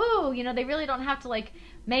like, ooh, you know, they really don't have to like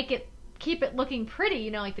keep it looking pretty,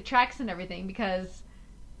 you know, like the tracks and everything, because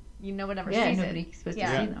you know never Yeah, sees nobody's it. supposed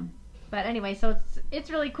Yeah. to see them. But anyway, so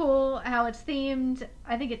it's really cool how it's themed.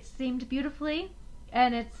 I think it's themed beautifully,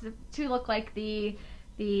 and it's to look like the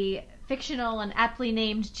fictional and aptly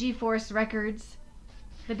named G-Force Records.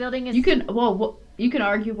 The building is You can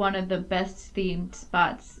argue one of the best themed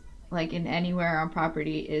spots, like in anywhere on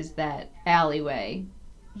property, is that alleyway.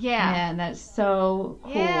 yeah. Man, that's so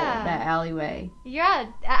cool. Yeah. That alleyway. Yeah,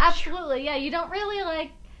 absolutely. Yeah, you don't really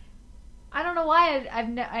like. I don't know why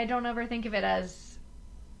I don't ever think of it as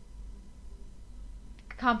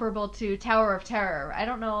comparable to Tower of Terror. I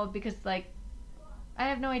don't know, because like I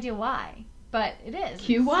have no idea why, but it is.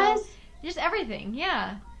 Queue wise. Just everything.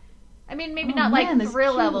 Yeah. I mean, maybe Oh, not man, like this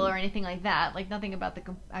thrill queue. level or anything like that. Like nothing about the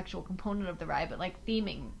actual component of the ride, but like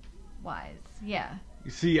theming wise. Yeah.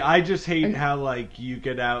 You see, I just hate how like you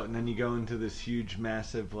get out and then you go into this huge,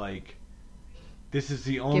 massive like. This is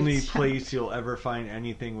the only Gift shop. place you'll ever find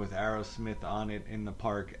anything with Aerosmith on it in the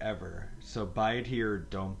park ever. So buy it here, or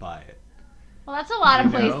don't buy it. Well, that's a lot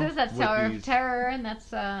of You know, places. That's with Tower these- of Terror, and that's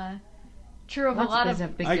true of a lot of is a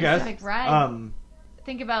big I difference. guess. specific rides. Um,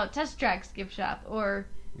 Think about Test Track's gift shop, or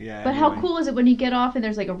yeah. But how anyway. cool is it when you get off and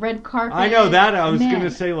there's like a red carpet? I know that. I was Man.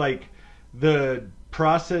 gonna say like the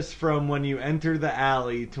process from when you enter the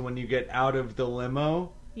alley to when you get out of the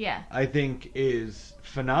limo, yeah, I think is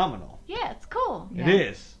phenomenal. yeah, it's cool. Yeah. It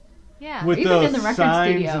is. Yeah, With Even the in the record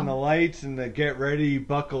signs studio. and the lights and the get ready,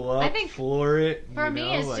 buckle up, I think floor it. for you me,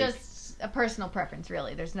 know, it's like, just a personal preference.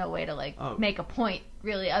 Really, there's no way to like Oh. make a point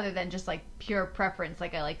really, other than just like pure preference.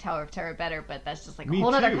 Like I like Tower of Terror better, but that's just like a Me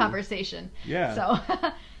whole other too. conversation. yeah.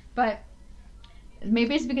 So, but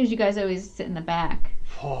Maybe it's because you guys always sit in the back.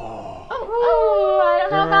 Oh, oh, I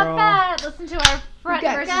don't know about Girl. that. Listen to our front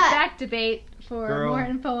got versus gut. back debate for Girl. more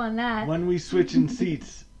info on that. when we switch in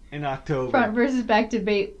seats in October. Front versus back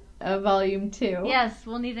debate, volume 2. Yes,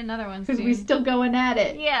 we'll need another one Because soon. we're still going at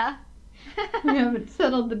it. Yeah. We haven't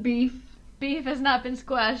settled the beef. Beef has not been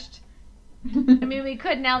squashed. I mean, we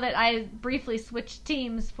could now that I briefly switched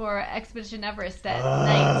teams for Expedition Everest at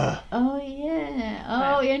night. Oh, yeah.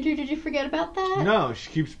 Oh, Andrew, did you forget about that? No, she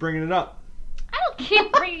keeps bringing it up. I don't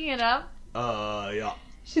keep bringing it up. Yeah.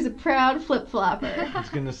 She's a proud flip-flopper. I was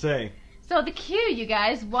gonna say. So the queue, you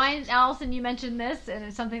guys. Why, Allison, you mentioned this, and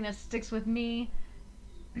it's something that sticks with me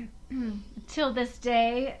till this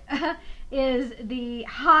day, is the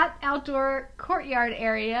hot outdoor courtyard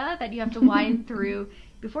area that you have to wind through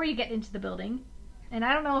before you get into the building. And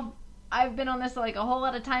I don't know if I've been on this like a whole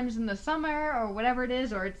lot of times in the summer or whatever it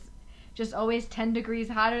is, or it's just always 10 degrees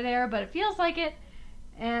hotter there, but it feels like it.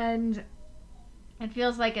 And it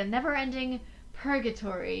feels like a never-ending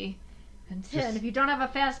purgatory. And if you don't have a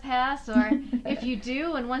fast pass, or if you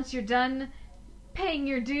do, and once you're done paying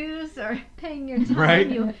your dues or paying your time,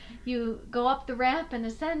 Right. you go up the ramp and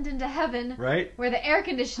ascend into heaven, Right? where the air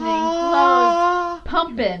conditioning blows.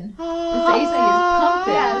 Pumping. This AC is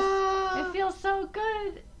pumping. Yes, it feels so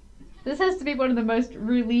good. This has to be one of the most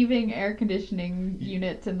relieving air conditioning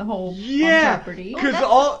units in the whole Yeah, property. because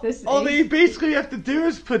This all they is- basically have to do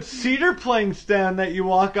is put cedar planks down that you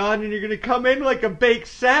walk on, and you're gonna come in like a baked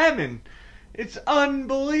salmon. It's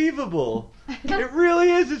unbelievable. It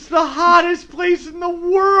really is. It's the hottest place in the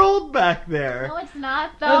world back there. No, it's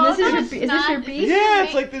not, though. Oh, this is No, your it's be- is this not. your beef? Yeah,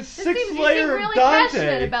 it's like this This seems- you seem six-layer really Dante.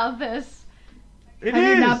 passionate about this. It Have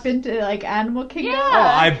is. you not been to like Animal Kingdom? Yeah. Oh,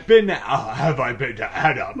 I've been. Have I been to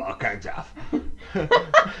Animal Kingdom?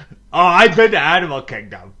 I've been to Animal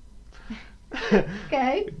Kingdom.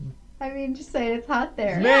 Okay. I mean, just saying it's hot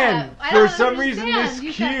there. Man, I for don't some reason understand. this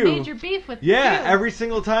You've got queue. major beef with Yeah, queue. every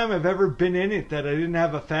single time I've ever been in it that I didn't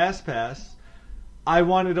have a fast pass, I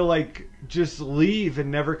wanted to like just leave and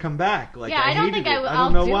never come back. Like Yeah, I don't hated think it. I I'll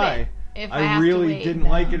don't know do why. it if I I have to really wait. didn't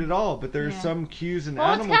like it at all. But there's Yeah. some queues in Well,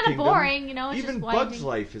 it's Animal kind of Kingdom. boring, you know. It's Even just Bugs winding.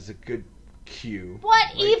 Life is a good queue. What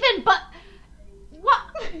Like- even? But what?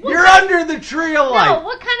 You're under the tree of No, life.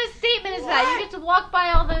 what kind of statement is that? You get to walk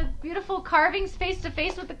by all the beautiful carvings face to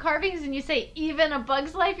face with the carvings, and you say even a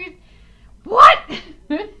Bug's Life. What?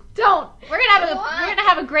 Don't. We're gonna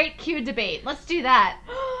have a great queue debate. Let's do that.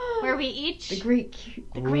 Where we each The great queue.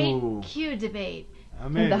 the great Ooh. queue debate.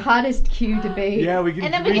 I'm And in. the hottest queue debate. Yeah, we can.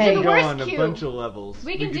 And then we we can can do the go worst on a queue. bunch of levels.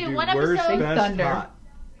 We can could do one worst, episode- Big best, Thunder. hot.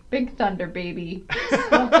 Big Thunder, baby.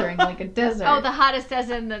 Sweltering like a desert. Oh, the hottest as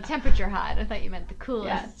in the temperature hot. I thought you meant the coolest.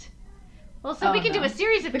 Yes. Well, so Oh, we can do no. a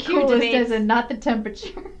series of the queue coolest debates. as in not the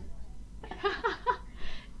temperature.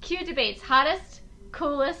 Queue debates. Hottest,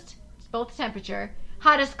 coolest, it's both temperature.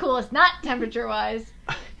 Hottest, coolest, not temperature wise.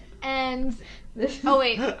 And oh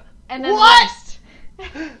wait, and then What? worst.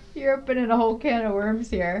 You're opening a whole can of worms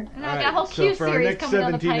here. And I've All got a whole right, queue so for our series next coming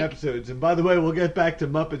down the 17 pike. episodes, and by the way, we'll get back to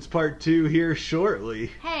Muppets Part 2 here shortly.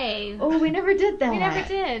 Hey, Oh, we never did that. we never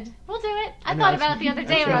did. We'll do it. I No, thought that's- about it the other day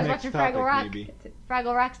that's when I our was next watching Fraggle topic, Rock. maybe.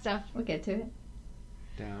 Fraggle Rock stuff. We'll get to it.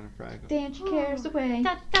 Down a Fraggle. Dance your cares away.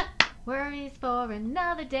 Da, da, worries for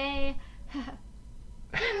another day.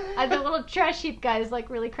 The little trash heap guys like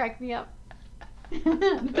really cracked me up.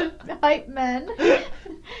 The hype men.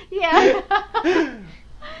 Yeah.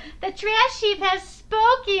 The trash heap has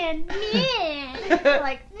spoken. Yeah.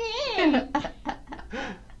 Like, yeah.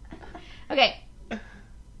 Okay.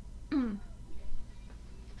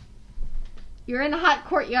 You're in the hot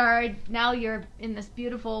courtyard. Now you're in this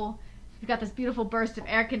beautiful. You've got this beautiful burst of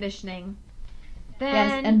air conditioning. Then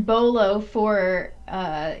Yes, and Bolo for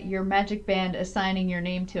your magic band assigning your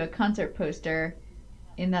name to a concert poster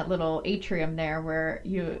in that little atrium there, where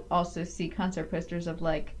you also see concert posters of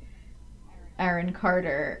like Aaron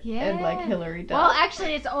Carter and like Yeah. Hillary Duff. Well,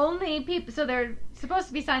 actually, it's only people. So they're supposed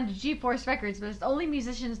to be signed to G-Force Records, but it's only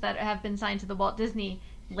musicians that have been signed to the Walt Disney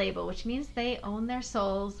label, which means they own their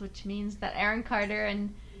souls. Which means that Aaron Carter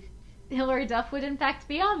and Hillary Duff would in fact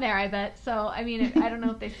be on there. I bet. So I mean, I don't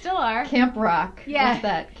know if they still are. Camp Rock. Yeah. What's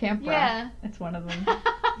that? Camp Rock. Yeah. That's one of them.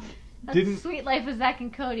 That's Didn't- Sweet Life of Zach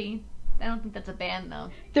and Cody. I don't think that's a band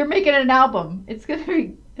though. They're making an album. It's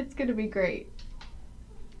gonna be great.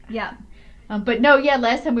 Yeah. But no, yeah.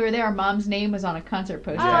 Last time we were there, our mom's name was on a concert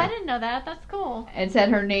poster. Oh, I didn't know that. That's cool. It said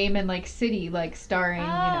her name and like city, like starring,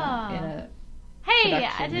 Oh. in a. Hey, I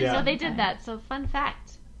Production. didn't Yeah. know they did that. So fun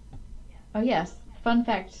fact. Oh yes, fun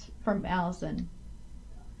fact from Allison.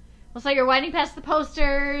 Well, so you're winding past the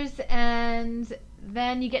posters, and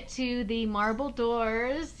then you get to the marble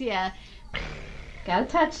doors. Yeah. Gotta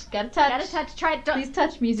touch. Gotta touch. Try it. Please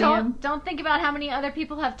touch, museum. Don't think about how many other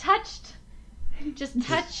people have touched. Just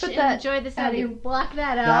touch put and that enjoy the sound. out You of- block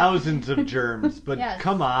that out. Thousands of germs, but Yes.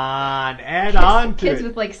 come on, add on to Kids it.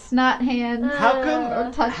 with like snot hands. How or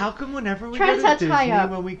come? touch. How come whenever we Try go to to touch Disney, high up.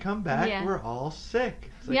 when we come back, Yeah. we're all sick?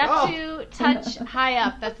 It's You like, have oh, to touch high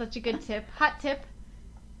up. That's such a good tip. Hot tip.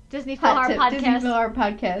 Disney Phil Hot Our tip, podcast. Disney Phil Our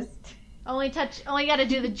podcast. Only got to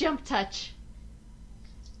do the jump touch.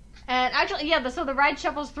 And actually, yeah. So the ride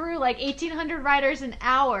shuffles through like 1,800 riders an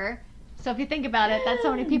hour. So if you think about it, that's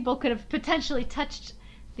how many people could have potentially touched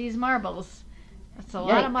these marbles. That's a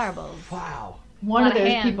lot of Yikes. marbles. wow. One lot of of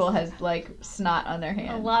those hands. people has like snot on their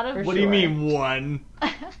hands. A lot of- for What do you sure. mean one?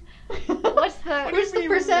 What's the What's the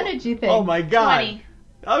percentage you think? Oh my god! 20?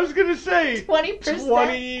 I was gonna say 20%.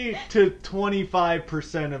 20 to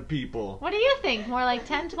 25% of people. What do you think? More like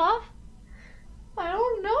 10, 12? I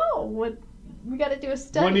don't know. What we got to do a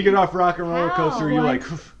study. When you get off Rock and Roller How? Coaster, you're Like-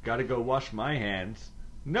 like, gotta go wash my hands.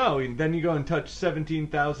 No, and then you go and touch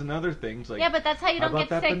 17,000 other things. Like, Yeah, but that's how you how don't about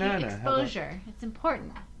get that sick. banana? How about- Exposure. It's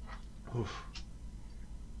important. oof.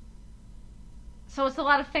 So it's a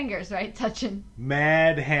lot of fingers, right? Touching.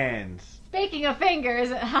 Mad hands. Speaking of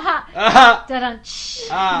fingers, haha. Ah! Da-dun.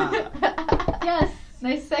 Ah! Yes.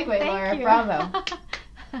 Nice segue, Thank Laura. you. Bravo.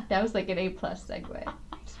 That was like an A+ segue.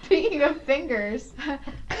 Speaking of fingers.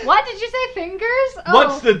 What did you say? Fingers? Oh.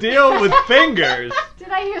 What's the deal with fingers? Did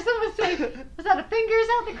I hear someone say, was that a fingers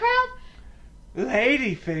out the crowd?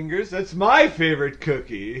 Lady fingers, that's my favorite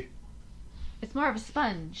cookie. It's more of a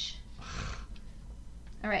sponge.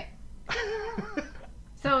 All right.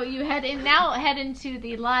 So you head into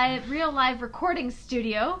the real live recording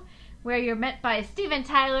studio, where you're met by Steven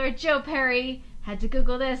Tyler, Joe Perry, had to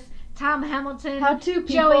Google this, Tom Hamilton, How to, people?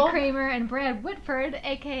 Joey Kramer, and Brad Whitford,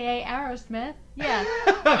 aka Aerosmith. Yeah.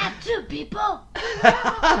 How to, people?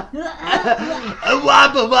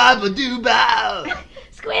 Wabba wabba doo bow.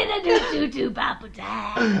 Squid doo doo doo boppa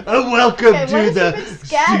da. Welcome Okay, what to has the he been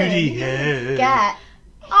scatting? studio. Scat.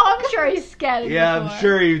 Oh, I'm sure he's scattered Yeah, before. I'm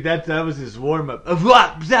sure that was his warm up.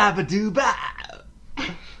 Wabba zabba doo bow.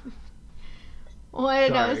 Well, I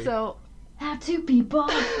don't know, Sorry. so How to, people?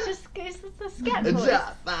 it's a scat voice.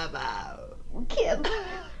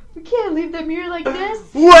 We can't leave them here like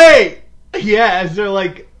this. Wait! Yeah, as they're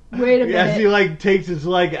like, Wait a minute. as he like takes his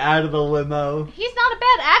leg out of the limo. He's not a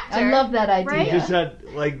bad actor. I love that idea. Right? He just had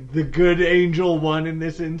like the good angel one in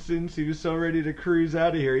this instance. He was so ready to cruise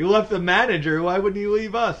out of here. He left the manager. Why wouldn't he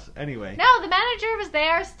leave us anyway? No, the manager was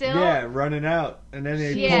there still. Yeah, running out, and then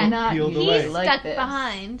they Yeah. peeled He's away. like stuck this.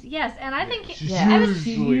 behind. Yes, and I think. It's Yeah,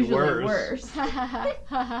 usually it's worse.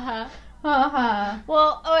 Haha.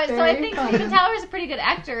 Well, so I Very think funny. Steven Tyler's a pretty good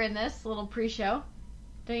actor in this little pre-show.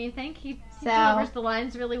 Don't you think? He Sal. delivers the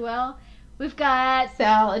lines really well. We've got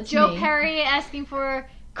Sal, it's Joe me. Perry asking for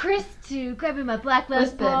Chris to grab me my black Les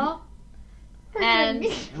Listen. Paul. And We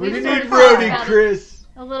we need sort of Brody, talked about it Chris.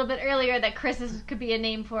 a little bit earlier that Chris could be a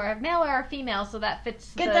name for a male or a female, so that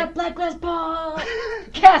fits Get the that black Les Paul.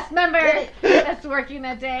 cast member that's working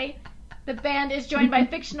that day. The band is joined by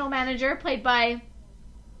fictional manager played by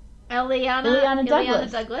Ileana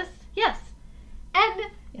Douglas. Yes. And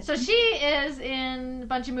Yes. so she is in a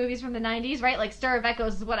bunch of movies from the 90s, right? Like Stir of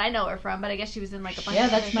Echoes is what I know her from, but I guess she was in like a bunch Yeah,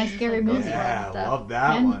 of that's other my things, scary like movie. Ghost World and Yeah, stuff. love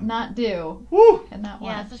that Can one. not do. Woo, Cannot watch.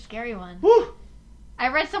 Yeah, it's a scary one. woo. I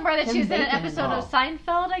read somewhere that she Kevin was in an Bacon episode of involved.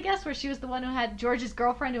 Seinfeld, I guess, where she was the one who had George's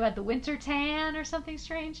girlfriend who had the winter tan or something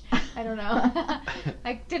strange. I don't know.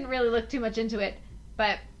 I didn't really look too much into it.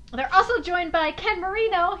 But they're also joined by Ken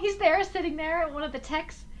Marino. He's there, sitting there at one of the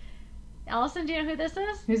techs. Allison, do you know who this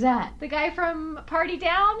is? Who's that? The guy from Party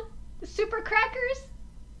Down? The Super Crackers?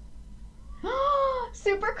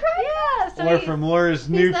 Super Crack? Yeah. So Or he- from Laura's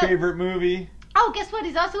new the- favorite movie. Oh, guess what?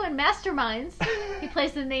 He's also in Masterminds. He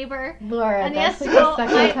plays the neighbor. Laura, And that's he like has the to go-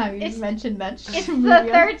 second like, time it's- you've mentioned that It's movie. the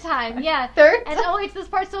third time, yeah. Third And time? oh, it's this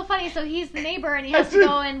part's so funny. So he's the neighbor, and he has It's to a-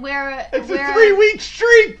 go and wear. It's a wear 3-week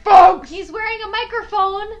streak, folks. He's wearing a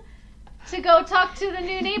microphone to go talk to the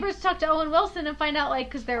new neighbors, talk to Owen Wilson, and find out like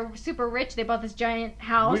because they're super rich, they bought this giant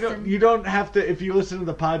house. You don't have to, if you listen to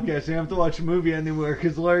the podcast, you don't have to watch a movie anymore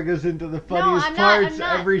because Laura goes into the No, funniest I'm not. parts I'm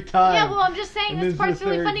not. every time. Yeah, well, I'm just saying And this this part's is the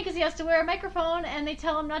really third. funny because he has to wear a microphone, and they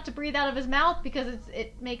tell him not to breathe out of his mouth because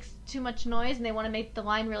it makes too much noise, and they want to make the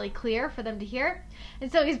line really clear for them to hear. And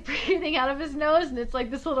so he's breathing out of his nose, and it's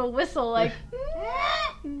like this little whistle, like.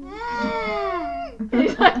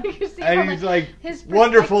 He's like, you see And from, he's like, his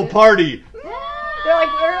wonderful perspective. party. They're like,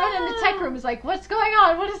 everyone in the tech room is like, what's going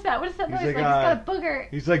on? What is that? What is that He's noise? like, Like, he's got a booger.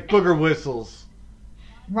 He's like booger whistles.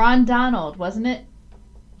 Ron Donald, wasn't it?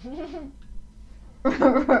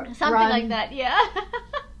 Something like that, yeah.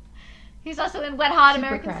 He's also in Wet Hot Super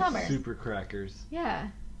American Crackers. Summer. Super crackers. Yeah.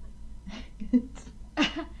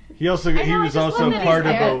 He also I know, he I was just also love that he's part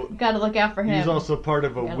of there. a Gotta look out for him. he was also part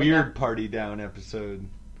of a Gotta look weird out. Party Down episode.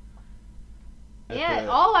 At Yeah,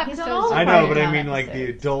 the- all He's on episodes. all I are know, Party but I Down mean like the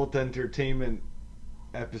episodes. adult entertainment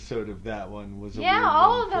episode of that one was a Yeah, weird all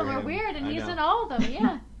one of them for are him. weird, and I he's know. in all of them,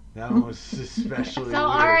 yeah. That one was especially So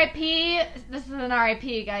weird. R.I.P. This is an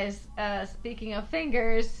R.I.P. guys. Speaking of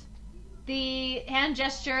fingers, the hand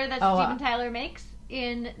gesture that Oh, Steven Tyler makes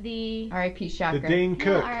in the R.I.P. Shocker. The Dane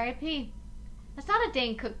Cook. R.I.P. That's not a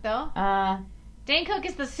Dane Cook though. Uh, Dane Cook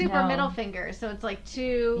is the super No. middle finger, so it's like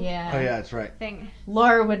two yeah. Oh yeah, that's right. thing.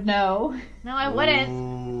 Laura would know. No, I wouldn't.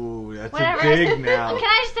 Ooh, that's Whatever. a dig now. Can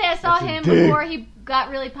I just say I saw That's a him dig. before he got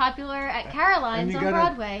really popular at Caroline's on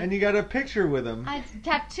Broadway. And you got a picture with him. I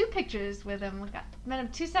have 2 pictures with him. Met him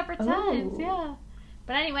 2 separate Ooh. times. Yeah.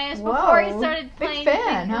 But anyway, it was Whoa. before he started Big playing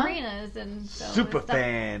fan, big huh? arenas and so Super and stuff.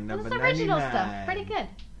 fan It number was original 99. stuff. Pretty good.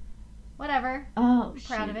 Whatever. Oh, I'm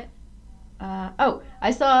proud of it.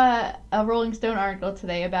 I saw a Rolling Stone article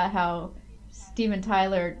today about how Steven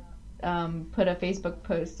Tyler put a Facebook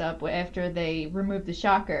post up after they removed the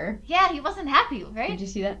shocker. Yeah, he wasn't happy, right? Did you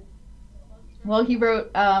see that? Well, he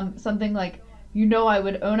wrote something like, "You know, I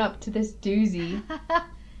would own up to this doozy."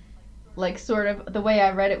 like sort of the way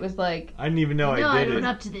I read it was like, I didn't even know No, I I did went it.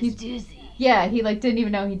 up to this He's- doozy. yeah, he like didn't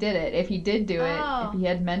even know he did it. If he did do it, Oh. if he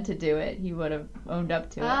had meant to do it, he would have owned up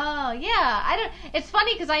to it. Oh yeah, I don't. It's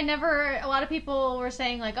funny because I never. A lot of people were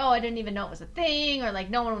saying like, "Oh, I didn't even know it was a thing," or like,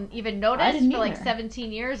 "No one even noticed didn't for like either.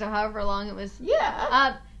 17 years or however long it was."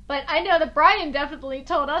 Yeah. But I know that Brian definitely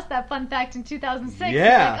told us that fun fact in 2006. He's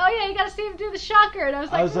Yeah. like, "Oh yeah, you got to see him do the shocker," and I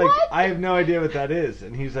was like, I was like, "What?" I have no idea what that is.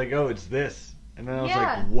 And he's like, oh, it's this. And then I was Yeah.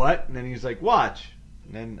 like, what? And then he's like, watch.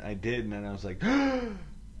 And then I did, and then I was like,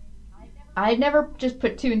 I never just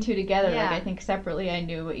put two and two together. Yeah. Like I think separately, I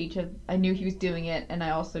knew I knew he was doing it, and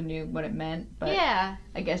I also knew what it meant. But yeah,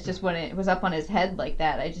 I guess just when it was up on his head like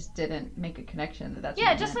that, I just didn't make a connection that that's. yeah.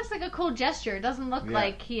 what It just meant. looks like a cool gesture. It doesn't look Yeah.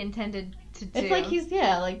 like he intended to do. It's like he's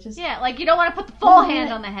just. Yeah, like you don't want to put the full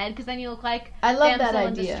hand on the head because then you look like I love that damsel in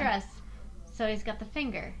idea. distress. So he's got the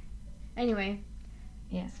finger. Anyway,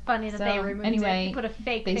 Yeah. it's funny that So, they removed anyway, it. They put a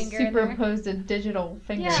fake They finger in there. superimposed a digital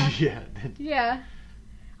finger. Yeah. yeah. Yeah.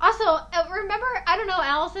 Also, remember, I don't know,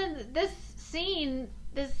 Allison, this scene,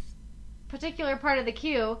 this particular part of the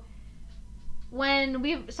queue, when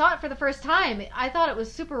we saw it for the first time, I thought it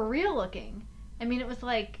was super real looking. I mean, it was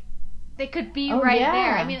like they could be Oh, right yeah.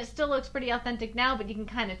 there. I mean, it still looks pretty authentic now, but you can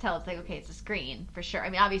kind of tell it's like, okay, it's a screen for sure. I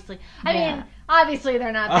mean, obviously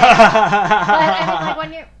they're not there. But I mean, like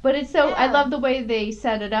when you're, But it's so I Yeah. love the way they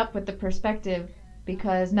set it up with the perspective,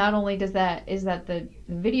 because not only is that the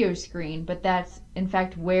video screen, but that's in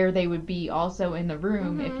fact where they would be also in the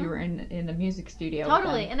room if you were in the music studio. with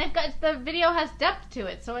totally, them. and they've got the video has depth to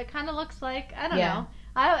it, so it kind of looks like I don't Yeah.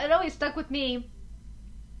 know. It always stuck with me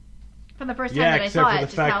from the first time Yeah, that I except saw for it. the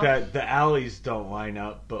just fact how- that the alleys don't line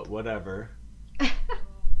up, but whatever.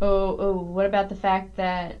 Oh, what about the fact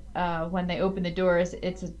that when they open the doors,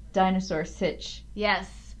 it's a dinosaur sitch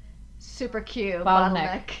yes, super cute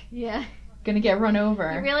Bottleneck. Yeah, gonna get run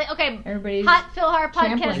over? you really okay. Everybody's Hot Philhar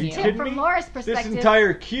trampling podcast you. tip Kidding from me? Laura's This perspective.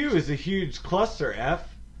 entire queue is a huge cluster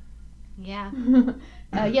F. Yeah,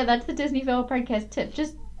 yeah, that's the Disneyville podcast tip.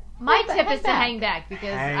 Just my Hang tip back. is to hang back because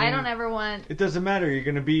I Hang- don't ever want. It doesn't matter. You're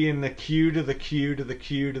going to be in the queue to the queue to the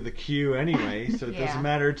queue to the queue anyway, so it Yeah. doesn't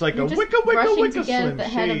matter. It's like you're a just wicka wicka rushing wicka to get Slim at the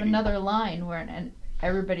head of Shady. another line and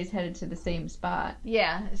everybody's headed to the same spot.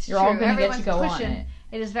 Yeah, it's You're true. all gonna get to Everyone's go on pushing. it.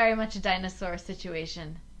 It is very much a dinosaur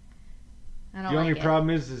situation. I don't The only like it.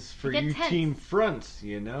 problem is for You get you tense. team fronts,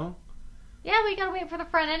 you know? Yeah, we gotta wait for the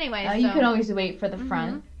front anyway. You so. can always wait for the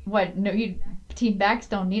front. What? No, team backs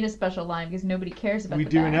don't need a special line because nobody cares about We the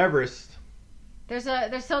do back. in Everest. There's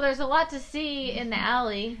a lot to see in the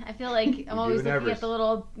alley. I feel like I'm always in looking Everest. at the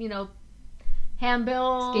little,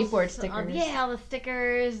 handbills. Skateboard stickers. Yeah, all the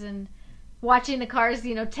stickers and watching the cars,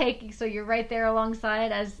 taking. So you're right there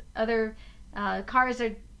alongside as other cars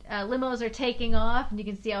are, limos are taking off, and you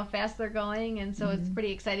can see how fast they're going, and so it's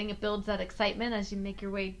pretty exciting. It builds that excitement as you make your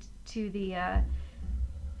way to the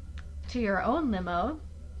to your own limo.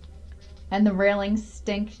 And the railings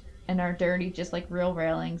stink and are dirty, just like real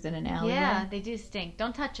railings in an alleyway. Yeah, they do stink.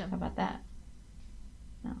 Don't touch How them. about that?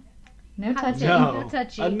 No touching. No.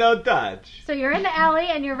 touchy. No touch. So you're in the alley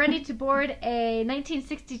and you're ready to board a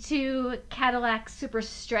 1962 Cadillac Super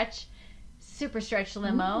Stretch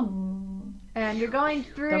limo, Ooh. and you're going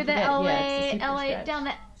through Don't the forget, LA, yeah, it's a Super LA Stretch. down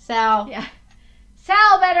the Sal, yeah.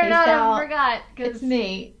 Sal better Hey, not Sal. have forgot it's because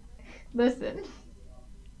me. Listen,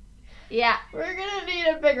 yeah, we're gonna need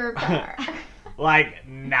a bigger car. Like,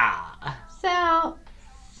 nah. Sal,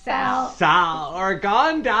 So, we're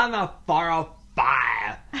going down the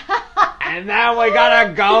 405. And then we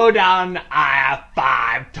gotta go down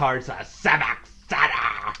I-5 towards the Civic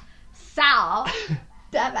Center. Sal.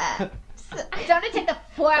 damn it. Don't it take the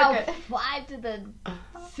 405 to the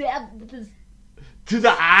To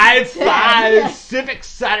the I-5 Yeah. Civic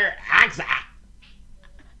Center exit.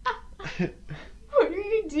 What are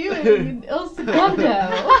you doing, Il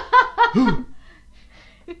Secondo?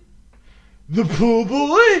 The pool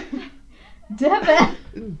boy? Damn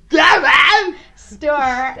Devin!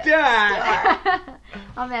 Store.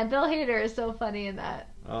 Oh man, Bill Hader is so funny in that.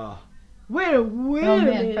 Oh. Wait a minute. Oh,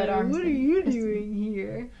 man, Fred Armisen. What are you doing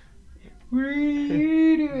here? What are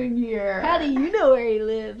you doing here? How do you know where he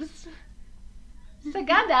lives?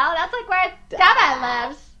 Segundo, that's like where Devin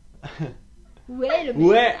lives. Wait a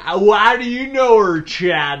minute. Why do you know where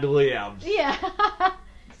Chad lives? Yeah.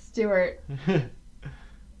 Stuart.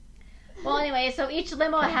 Well, anyway, so each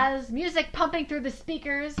limo has music pumping through the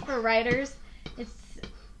speakers for riders.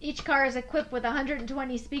 Each car is equipped with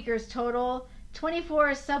 120 speakers total,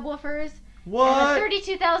 24 subwoofers, and a What?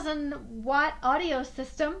 32,000 watt audio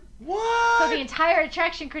system. What? So the entire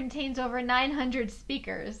attraction contains over 900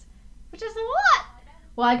 speakers, which is a lot.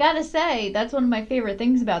 Well, I gotta say, that's one of my favorite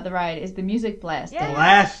things about the ride is the music blasting. Yeah.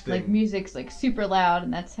 Blasting. Like, music's, like, super loud,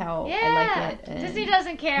 and that's how I like it. And Disney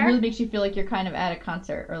doesn't it care. really makes you feel like you're kind of at a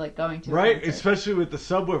concert or, like, going to a Right, concert. especially with the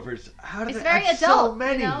subwoofers. How do It's they very that's adult, so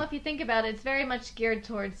many? you know, if you think about it. It's very much geared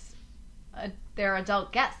towards their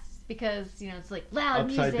adult guests because, you know, it's like loud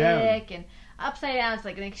Upside music down. and upside down. It's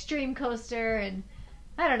like an extreme coaster, and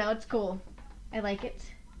I don't know, it's cool. I like it.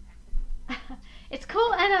 It's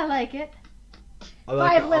cool, and I like it. I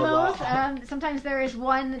like 5 it a lot. limos. Sometimes there is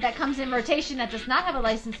one that comes in rotation that does not have a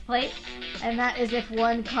license plate, and that is if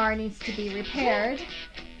one car needs to be repaired.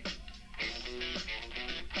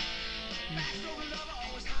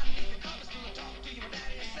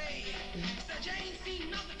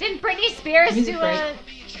 Didn't Britney Spears Music do break. a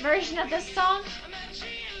version of this song?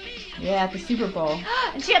 Yeah, at the Super Bowl.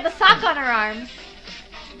 And she had the sock on her arm.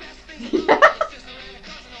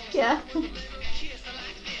 Yeah.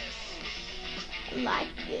 Like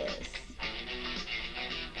this.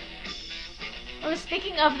 Oh,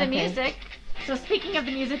 speaking of the Okay.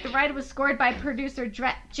 music, the ride was scored by producer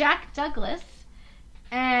Jack Douglas.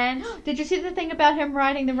 And Did you see the thing about him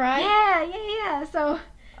riding the ride? yeah. So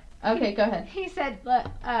Okay, go ahead. he said,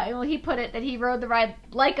 well, he put it that he rode the ride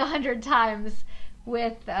like 100 times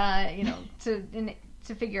with,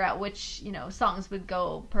 to figure out which, songs would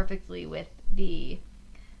go perfectly with the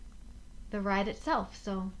ride itself.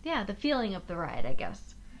 So yeah, the feeling of the ride, I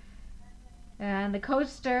guess. And the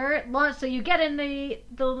coaster launch. So you get in the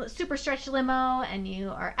super stretch limo, and you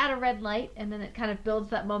are at a red light, and then it kind of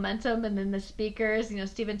builds that momentum, and then the speakers,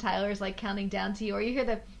 Steven Tyler's like counting down to you, or you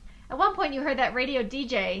hear at one point you heard that radio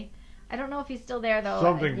DJ. I don't know if he's still there though.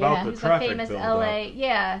 Something about the he's traffic a famous build LA. up.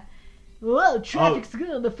 Yeah. Whoa, traffic's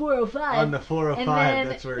good on the 405. On the 405, And then-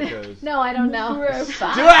 that's where it goes. No, I don't know.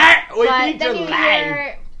 405. Do it! We But need then to you lag.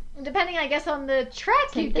 hear, depending, I guess, on the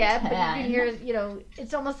track you Take the get, but you time. can hear,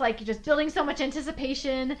 it's almost like you're just building so much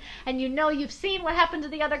anticipation, and you've seen what happened to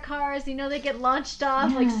the other cars, they get launched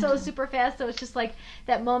off, like, so super fast, so it's just like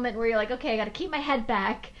that moment where you're like, okay, I gotta keep my head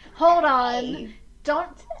back, hold on,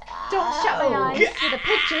 don't shut my eyes for the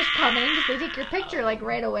pictures coming, because they take your picture, like,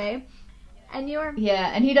 right away, and you're...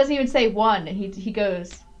 Yeah, and he doesn't even say one. He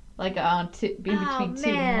goes like on in between 2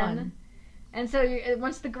 and 1. And so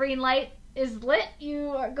once the green light is lit,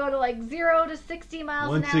 you go to like 0 to 60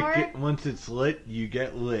 miles an hour. Once it's lit, you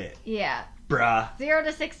get lit. Yeah. Bruh. 0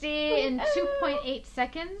 to 60 in 2.8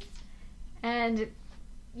 seconds. And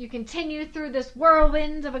you continue through this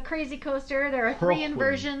whirlwind of a crazy coaster. There are 3 Whirlwind.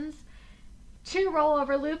 inversions, 2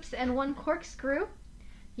 rollover loops, and 1 corkscrew.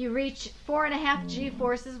 You reach 4.5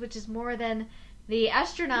 G-forces, which is more than the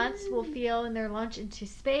astronauts will feel in their launch into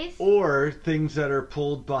space. Or things that are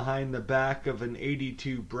pulled behind the back of an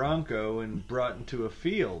 82 Bronco and brought into a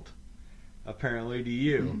field. Apparently to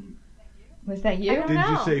you. Was that I you? don't Did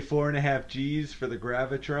you know. say 4.5 G's for the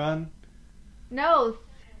Gravitron? No,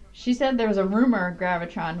 She said there was a rumor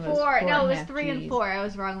Gravitron was 4. No, it was 4.5 3 and Gs. 4. I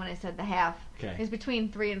was wrong when I said the half. It Okay. was between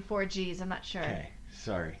 3 and 4 G's. I'm not sure. Okay.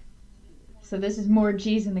 Sorry. So this is more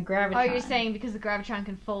G's than the Gravitron. Oh, you're saying because the Gravitron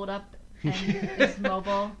can fold up and is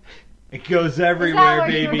mobile? It goes Is that everywhere, where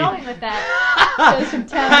you were baby. going with that? Goes from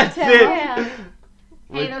town That's to town. it. Yeah. Hey,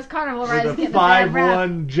 With- those carnival rides With get a the bad rap.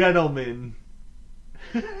 5'1" gentleman.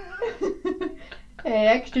 Hey,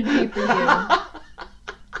 extra G for you.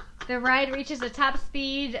 The ride reaches a top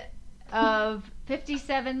speed of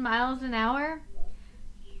 57 miles an hour.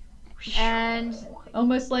 And,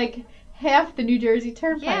 Almost like half the New Jersey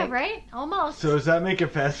Turnpike. yeah, right? Almost. So does that make it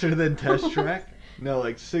faster than Test Track? No,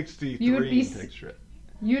 like 63 You would be in Test Track.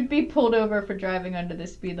 You'd be pulled over for driving under the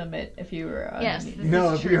speed limit if you were on Yes, the this No,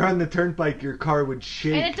 is if true. you're on the turnpike, your car would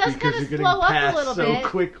shake And it does because kinda you're getting slow up a passed little so bit.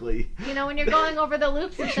 quickly. When you're going over the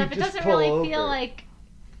loops and You stuff, it just doesn't pull really feel over. like...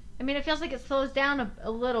 I mean, it feels like it slows down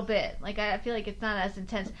a little bit. Like, I feel like it's not as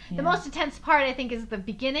intense. Yeah. The most intense part, I think, is the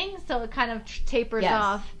beginning, so it kind of tapers Yes.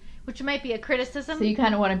 off, which might be a criticism. So you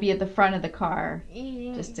kind of want to be at the front of the car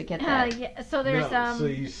just to get that. Yeah, so there's No, so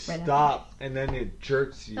you right stop and then it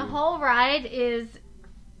jerks you. the whole ride is...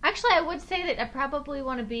 Actually, I would say that I probably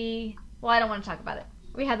want to be... Well, I don't want to talk about it.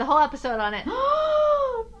 We had the whole episode on it.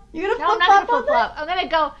 You're gonna No, I'm flip not going to flop on flip-flop. that? I'm going to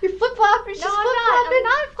go... You flip flop. She's No, flip I'm not. I'm flopping.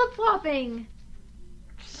 not flip-flopping.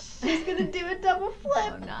 She's gonna do a double No,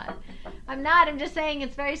 flip. I'm not. I'm not. I'm just saying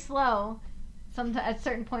it's very slow at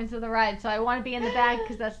certain points of the ride. So I want to be in the back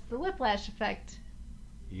because that's the whiplash effect.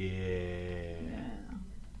 Yeah.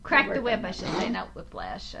 Crack We'll the work whip, on I that. should say, not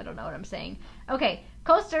whiplash. I don't know what I'm saying. Okay,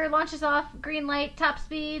 coaster launches off, green light, top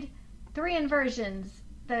speed, 3 inversions.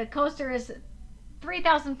 The coaster is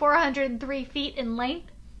 3,403 feet in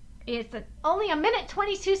length. It's only a minute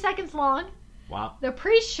 22 seconds long. Wow. The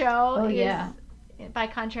pre-show Oh, is yeah. by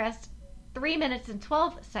contrast, 3 minutes and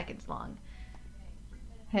 12 seconds long.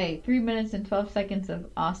 Hey, 3 minutes and 12 seconds of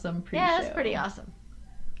awesome pre-show. Yeah, that's pretty awesome.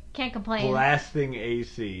 Can't complain. Blasting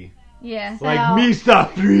AC. Yeah. Like Sal.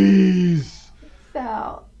 Mr. Freeze!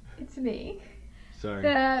 Sal, it's me. Sorry.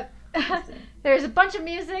 There's a bunch of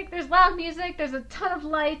music. There's loud music. There's a ton of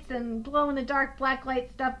lights and glow-in-the-dark black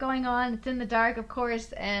light stuff going on. It's in the dark, of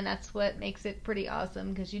course, and that's what makes it pretty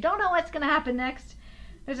awesome because you don't know what's going to happen next.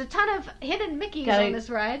 There's a ton of hidden Mickeys on this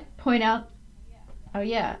ride. Point out. Oh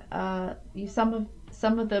yeah. Some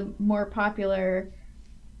of the more popular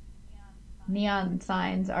neon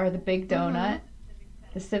signs are the Big Donut,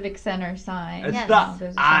 the Civic Center sign. It's Yes. the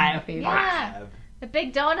Those are some of my favorites. Yeah. The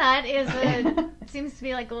Big Donut is seems to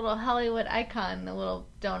be like a little Hollywood icon, the little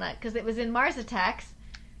donut, because it was in Mars Attacks.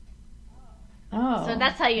 Oh. So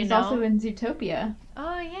that's how you it's know. also in Zootopia.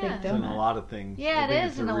 Oh, yeah. Big It's in a Donut. lot of things. Yeah, I it think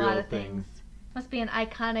is it's in a real lot of thing. things. Must be an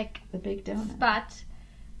iconic The Big Donut. spot.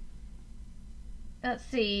 Let's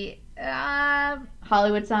see.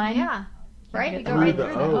 Hollywood sign. Yeah. Right? You go Through right the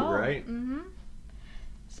through O, the O. right? Mm-hmm.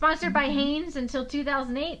 Sponsored by Hanes until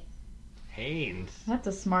 2008. Haynes. That's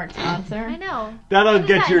a smart sponsor. I know. That'll What is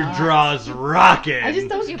get that? your draws rocking. I just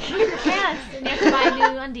don't. You pee your pants and you have to buy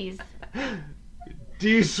new undies. Do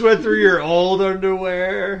you sweat through your old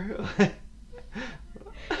underwear?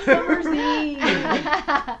 Summer's Eve.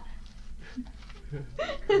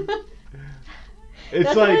 It's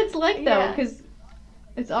That's like, what it's like though, Yeah. because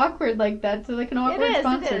it's awkward like that. So like an awkward is, it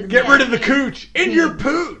sponsor. is. get Yeah. rid of the cooch in your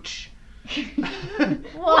pooch.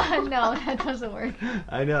 Well, no, that doesn't work.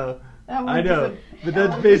 I know, That one I know, doesn't- but that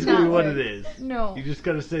that's one basically does not what work. it is. No. You just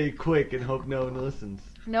gotta say quick and hope no one listens.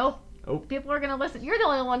 Nope. Oh. People are going to listen. You're the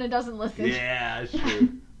only one who doesn't listen. Yeah, that's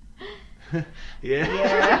true. yeah.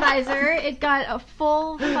 TripAdvisor, it got a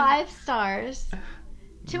full 5 stars,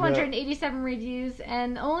 287 reviews,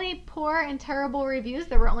 and only poor and terrible reviews.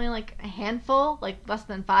 There were only like a handful, like less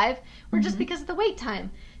than 5, were just because of the wait time.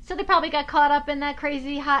 So they probably got caught up in that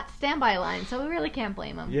crazy hot standby line. So we really can't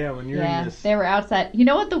blame them. Yeah, when you're Yeah, in this. they were outside. You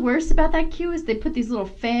know what the worst about that queue is? They put these little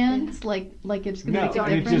fans, like it's gonna No, make a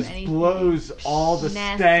and it difference. just anything. blows all the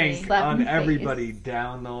Nasty. stank Slap in on the face. everybody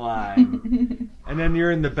down the line. And then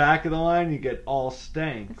you're in the back of the line, you get all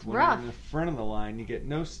stank. It's when rough. you're in the front of the line, you get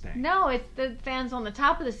no stank. No, it's the fans on the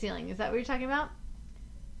top of the ceiling. Is that what you're talking about?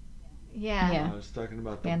 Yeah. Yeah. I was talking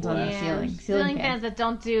about the Fans on the blast. ceiling. Ceiling fans that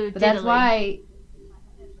don't do But that's diddly. why.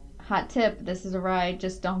 Hot tip: this is a ride.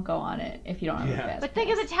 Just don't go on it if you don't have Yeah. a fast But think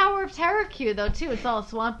of the Tower of Terror queue, though, too. It's all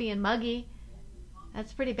swampy and muggy.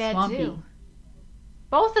 That's pretty bad, Swampy. too.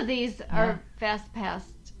 Both of these Yeah. are fast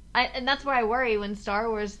passed. And that's why I worry when Star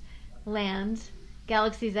Wars Land,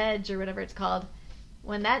 Galaxy's Edge, or whatever it's called,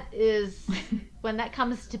 when that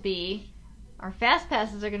comes to be, our fast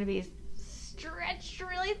passes are going to be stretched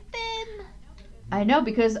really thin. I know,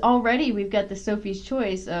 because already we've got the Sophie's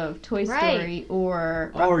Choice of Toy Right. Story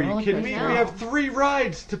or Oh, Rock are and you Roller kidding me? Coaster. We have 3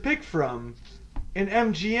 rides to pick from in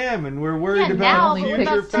MGM, and we're worried Yeah, about now, only but what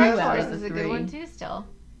future about Star two out Wars of is the a good 3. one, too, still.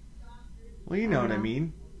 Well, you know what I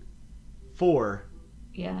mean. 4.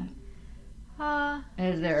 Yeah. Uh,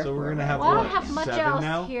 Is there? So we're gonna have Well, I what, don't have much 7 else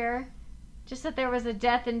now? here. Just that there was a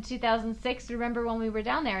death in 2006. Remember when we were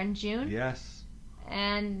down there in June? Yes.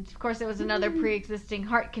 And of course, it was another pre-existing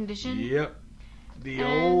heart condition. Yep. The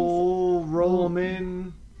And- old roll 'em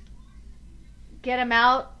in, Get him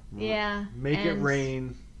out. Yeah. make it and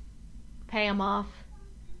rain. Pay him off.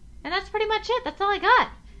 And that's pretty much it. That's all I got.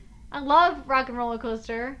 I love Rock and Roller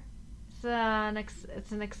Coaster. It's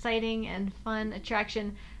an exciting and fun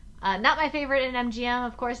attraction. Not my favorite in MGM,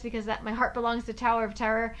 of course, because my heart belongs to Tower of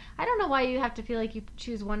Terror. I don't know why you have to feel like you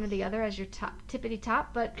choose one or the other as your tippity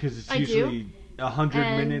top, but Because it's I do. usually 100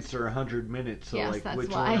 And- minutes or 100 minutes. So, Yes, like, that's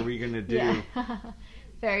which why. one are we going to do? yeah.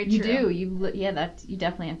 Very true. You do. You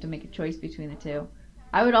definitely have to make a choice between the two.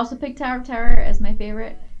 I would also pick Tower of Terror as my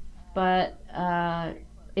favorite, but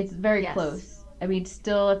it's very Yes. close. I mean,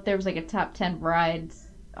 still, if there was like a top 10 rides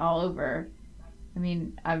all over, I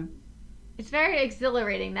mean, It's very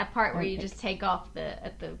exhilarating, that part where you Okay. just take off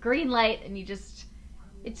at the green light and you just,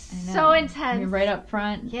 it's I know. so intense. You're right up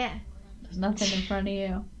front. Yeah. There's nothing in front of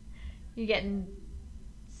you. You're getting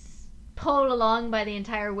pulled along by the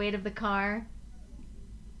entire weight of the car.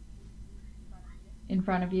 In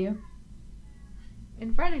front of you.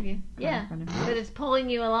 In front of you. Yeah. In front of you. But it's pulling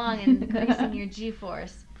you along and increasing your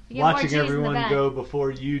G-force. You get more Watching G's in the everyone back. go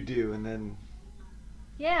before you do, and then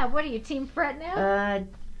Yeah, what are you, Team Fret now?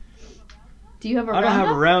 Do you have a I don't have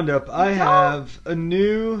a roundup? roundup. I have a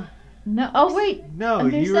new. No. Oh wait. No, A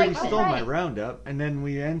new you already segment. stole my Right. roundup, and then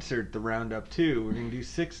we answered the roundup too. We're gonna do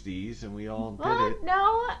 60s, and we all did What? it.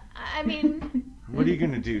 No, I mean, What are you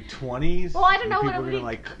gonna do? 20s? Well, I don't know what People it are would gonna, be.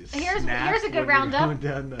 like, Here's snap a good when you're roundup. going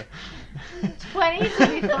down the... 20s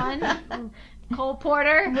would be fun. Cole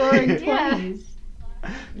Porter. Roaring Yeah. 20s.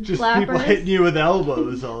 Just Flappers. people hitting you with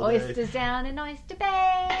elbows all day. Oysters down in Oyster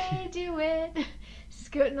Bay. Do it.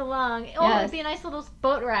 Scooting along. Oh, Yes. it'd be a nice little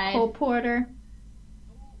boat ride. Cole Porter.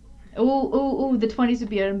 Ooh, the 20s would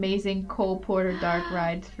be an amazing Cole Porter dark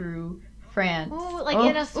ride through France. Ooh, like Oh,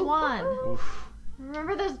 in a swan. Oof.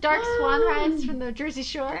 Remember those dark swan rides from the Jersey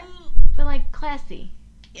Shore? But like classy.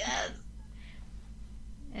 Yes.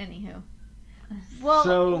 Anywho. Well,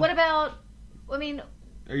 So- what about, I mean,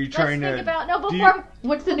 Are you let's trying think to... about, no, do before,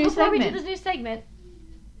 What's the new before we do segment? this new segment,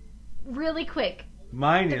 really quick.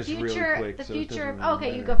 Mine The is future, really quick, the so it future, doesn't really okay,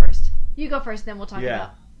 you matter. go first. You go first, then we'll talk Yeah.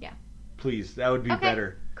 about, Please, that would be Okay.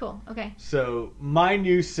 better. cool, okay. So, my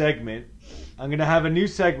new segment, I'm going to have a new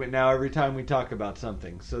segment now every time we talk about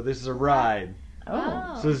something. So, this is a ride.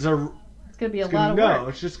 Oh, So, this is a... it's gonna be a It's lot gonna, of no, work.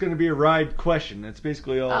 it's just going to be a ride question. That's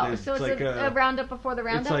basically all it Oh, is. so it's like a roundup before the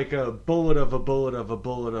roundup? It's like a bullet of a bullet of a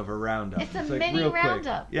bullet of a roundup. It's a like mini real quick.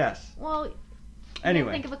 roundup. Yes. Well, you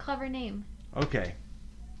Anyway. think of a clever name. Okay.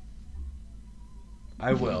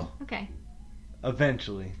 I will. Okay.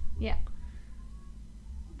 Eventually. Yeah.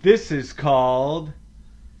 This is called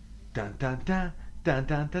dun dun dun dun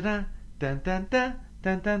dun dun dun dun dun dun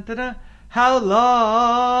dun dun dun dun. How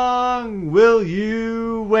long will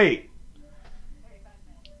you wait?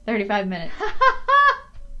 35 minutes.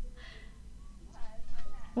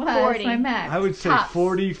 What? 40. That's my max. I would say Tops.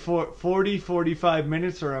 40, 45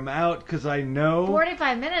 minutes or I'm out because I know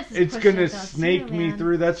 45 minutes is it's pushing going it to though, snake too, me man.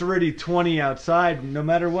 through. That's already 20 outside. No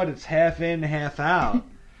matter what, it's half in, half out.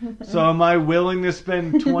 So am I willing to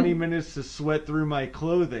spend 20 minutes to sweat through my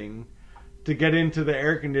clothing to get into the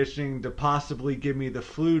air conditioning to possibly give me the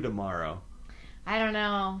flu tomorrow? I don't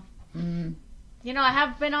know. Mm. You know, I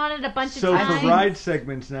have been on it a bunch So of times. for ride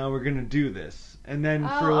segments now, we're going to do this. And then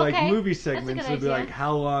Oh, for like okay. movie That's a segments, good it'll be idea. like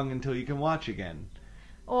how long until you can watch again.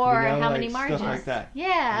 Or you know, how like many stuff margins. like that.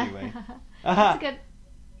 Yeah. Anyway. That's a good.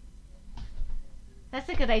 That's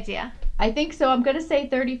a good idea. I think so. I'm gonna say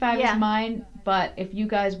 35 Yeah. is mine, but if you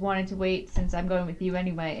guys wanted to wait, since I'm going with you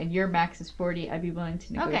anyway, and your max is 40, I'd be willing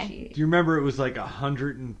to negotiate. Do you remember it was like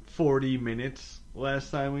 140 minutes last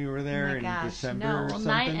time we were there Oh my in gosh. December No, or well,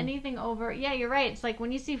 something? anything over. Yeah, you're right. It's like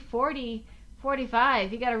when you see 40,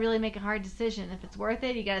 45, you got to really make a hard decision. If it's worth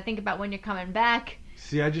it, you got to think about when you're coming back.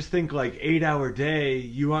 See, I just think like 8-hour day,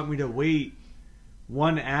 you want me to wait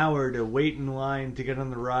 1 hour to wait in line to get on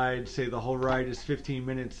the ride, say the whole ride is 15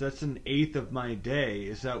 minutes, that's an eighth of my day.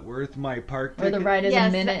 Is that worth my park Or ticket? the ride is Yes,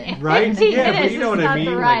 a minute. Right? 15 Yeah, but minutes you know is what I not the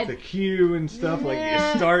mean? Like ride. the queue and stuff, like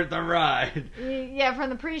Yeah. you start the ride. Yeah, from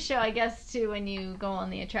the pre-show, I guess, to when you go on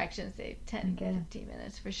the attraction, say 10, Okay. 15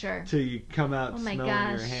 minutes for sure. Till you come out Oh my smelling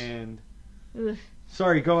your gosh. hand. Oof.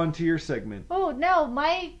 Sorry, go on to your segment. Oh, no,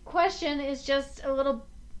 my question is just a little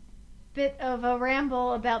bit of a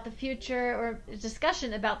ramble about the future, or a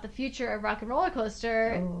discussion about the future of Rock and Roller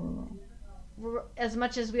Coaster. Oh. As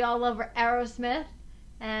much as we all love Aerosmith,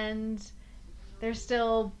 and they're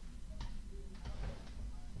still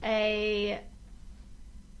a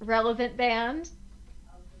relevant band,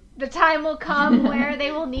 the time will come where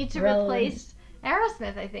they will need to Relevant. replace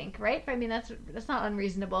Aerosmith, I think, right? I mean, that's not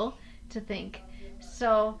unreasonable to think.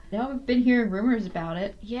 So, No, I've been hearing rumors about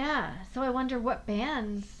it. yeah. So I wonder what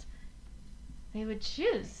bands they would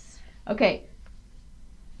choose. Okay.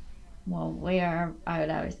 Well, I would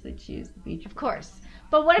obviously choose the Beach Of course.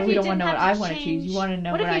 But what But if we you don't didn't wanna know have what to I wanna choose. change? You wanna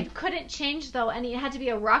know what what if I- you couldn't change though? And it had to be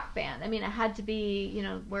a rock band. I mean, it had to be, you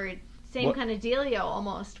know, where same What- kind of dealio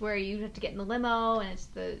almost, where you have to get in the limo and it's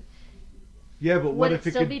the. Yeah, but what Would if it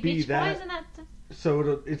it still could be be Beach that? Boys in that?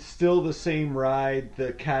 So it's still the same ride,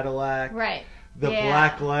 the Cadillac, Right. the Yeah.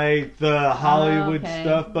 black light, the Hollywood okay.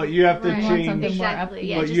 stuff, but you have to Right. You want change. something more Exactly. upbeat.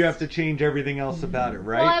 Yeah, but just- you have to change everything else about it,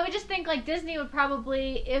 right? Well, I would just think like Disney would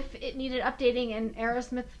probably, if it needed updating and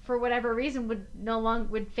Aerosmith for whatever reason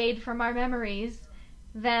would fade from our memories,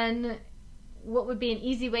 then what would be an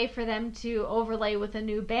easy way for them to overlay with a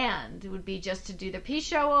new band? It would be just to do the P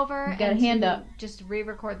show over You got a and hand to up. just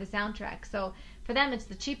re-record the soundtrack. So for them, it's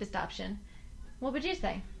the cheapest option. What would you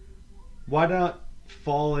say? Why not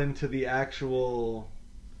fall into the actual,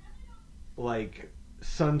 like,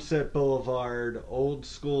 Sunset Boulevard, old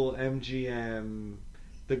school MGM,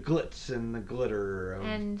 the glitz and the glitter of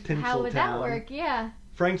And Tinseltown. how would that work? Yeah.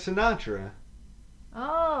 Frank Sinatra.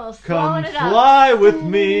 Oh, Come slowing it up. fly with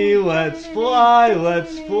me, let's fly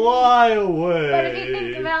away. But if you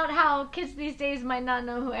think about how kids these days might not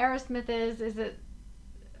know who Aerosmith is it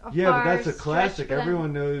Yeah, but far that's a stretch classic. for them.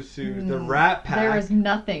 Everyone knows who the Rat Pack. There is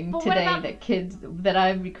nothing But what today about- that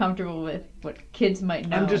I'd be comfortable with. What kids might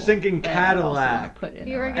know. I'm just thinking that I'd also Cadillac. wanna put in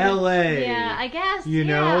You were our- gonna- L.A. Yeah, I guess. You yeah,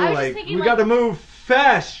 know, I was just like thinking, we like, got to move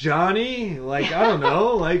fast, Johnny. Like I don't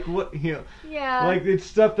know, like what you know. Yeah. Like it's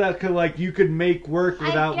stuff that could like you could make work I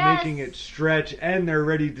without guess. making it stretch, and they're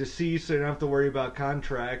ready to cease, so you don't have to worry about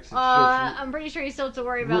contracts. It's I'm pretty sure you still have to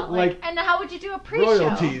worry about like, and how would you do a just pre-show?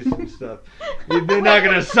 royalties and stuff. They're not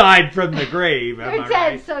gonna sign from the grave. Am They're I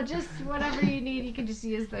dead, right? so just whatever you need, you can just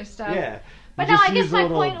use their stuff. Yeah. But You no, just I guess use a my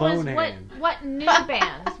little point was bone hand. what new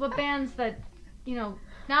bands, what bands that, you know,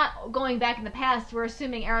 not going back in the past, we're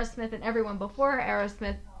assuming Aerosmith and everyone before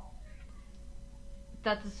Aerosmith,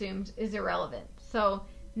 that's assumed, is irrelevant. So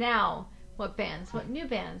now, what bands? What new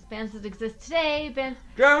bands? Bands that exist today, bands...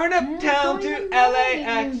 Going Yeah, uptown going to to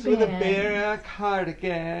LAX new with a band. beer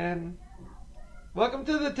cardigan. Welcome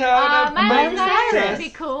to the town of Miley Miley Cyrus Cyrus. would be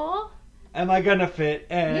cool. Am I gonna fit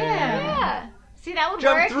in? Yeah. See, that would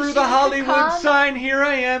Jump work. through She the could Hollywood come. sign. Here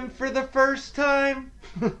I am for the first time.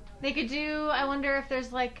 They could do, I wonder if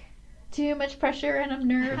there's like... Too much pressure and I'm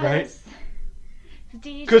nervous. Right.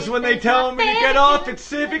 Because Because when they tell me to get off at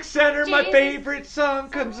Civic Center, my Jesus. favorite song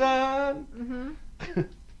comes on. Mm-hmm.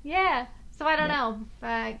 Yeah. So I don't know.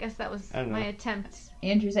 I guess that was I don't know. my attempt.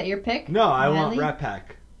 Andrew, is that your pick? No, I want Miley? Rat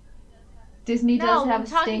Pack. Disney No, does have I'm a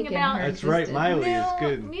talking stake in about- her That's right, existence. Miley is New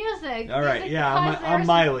good. music. All right, Music yeah, because I'm there's-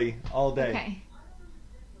 Miley all day. Okay.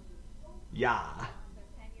 Yeah.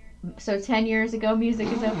 So 10 years ago, music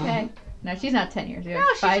is okay. No, she's not 10 years ago. No,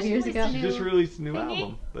 she 5 just years released ago. a She just released a new Thingy?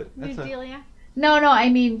 album, but New that's a, Delia. No, I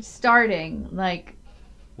mean starting. Like,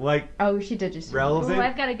 like oh, she did just. relevant. Ooh,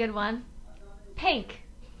 I've got a good one. Pink.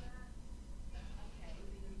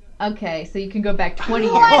 Okay, so you can go back 20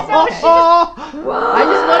 years. What? No, Okay. she I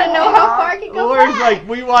just want to know how far I can go Laura's back. like,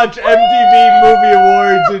 we watch MTV Movie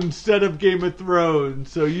Awards instead of Game of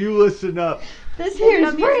Thrones, so you listen up. This No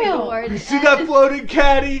here's music real. awards. You see that floating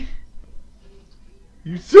caddy?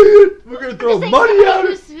 You see it? We're gonna throw Just money like at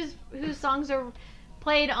it. whose songs are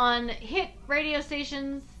played on hit radio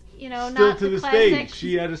stations, you know, Still not to the this classics. day,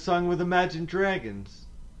 she had a song with Imagine Dragons,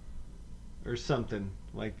 or something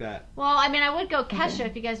like that. Well, I mean, I would go Kesha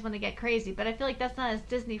if you guys want to get crazy, but I feel like that's not as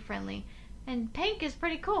Disney friendly. And Pink is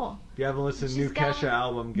pretty cool. If you haven't listened to She's new got- Kesha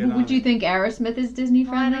album, get on Would you it. think Aerosmith is Disney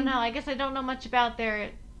Well, I friendly? don't know. I guess I don't know much about their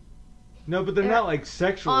No, but they're They're not like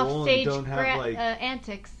sexual offstage and don't have like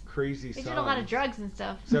antics. crazy They songs. did a lot of drugs and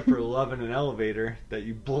stuff. Except for Love in an Elevator that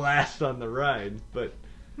you blast on the ride. But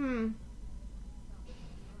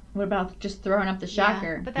What about just throwing up the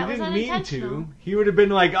shocker? Yeah, but he that was didn't mean unintentional. to. He would have been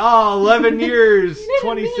like, oh, 11 years, He didn't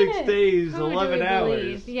 26 mean it. days, Who do 11 we hours.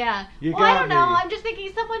 believe? Yeah. You Well, I got don't know. me. I'm just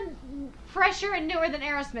thinking someone fresher and newer than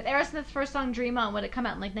Aerosmith. Aerosmith's first song, Dream On, would it come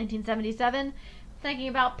out in like 1977? Thinking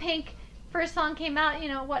about Pink, first song came out, you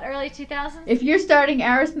know, what, early 2000s? If you're starting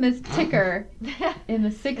Aerosmith's ticker in the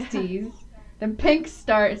 60s, then Pink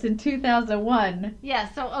starts in 2001. Yeah,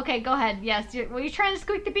 so, okay, go ahead. Yes, were you trying to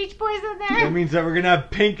squeak the Beach Boys in That there? means that we're going to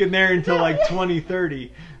have Pink in there until like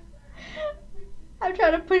 2030. I'm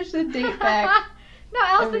trying to push the date back. No,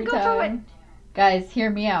 Allison, every go for it. time. Guys, hear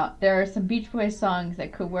me out. There are some Beach Boys songs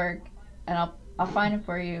that could work, and I'll find it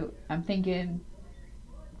for you. I'm thinking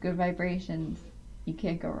Good Vibrations. You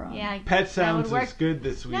can't go wrong. Yeah, Pet that would Sounds work. is good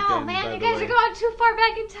this weekend. No, by man, you the guys way. are going too far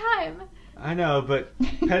back in time. I know, but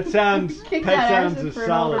Pet Sounds, Kick Pet that Sounds Aerosmith is for an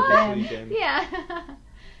solid older this band. weekend. Yeah.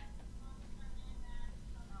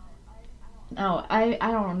 Oh, I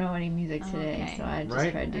don't know any music today, Okay. so I just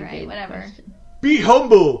Right. tried to Alright, evade the whatever. question. Be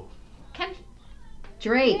humble.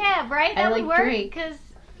 Drake. Yeah, right? I That would like work. Drake. Because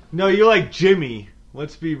No, you like Jimmy.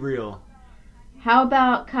 Let's be real. How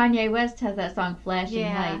about Kanye West has that song Flashing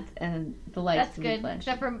Yeah. Lights, and the lights that's will be good. flashing.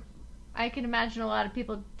 Except for, I can imagine a lot of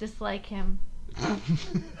people dislike him.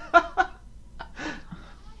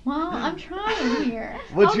 Well, I'm trying here.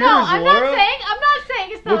 What's oh, yours, no, I'm Laura? not saying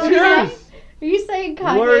it's not What's okay. yours? Are you saying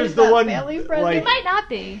Kanye Laura's is the not one, family friendly? It like- might not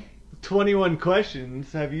be. 21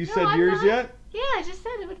 questions. Have you No, said I'm yours not. yet? Yeah, I just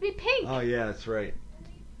said it would be Pink. Oh, yeah, that's right.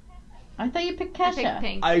 I thought you picked I Kesha. picked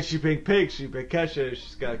Pink. She picked Pink, she picked Kesha,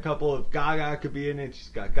 she's got a couple of Gaga could be in it, she's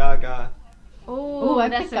got Gaga. Oh, I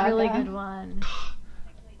that's picked a really Gaga. good one.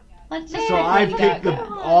 Let's So just So pick I Lady picked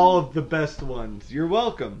Gaga. all of the best ones. You're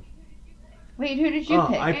welcome. Wait, who did you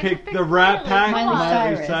pick? I Andrew picked picked the Rat Miley. Pack, Miley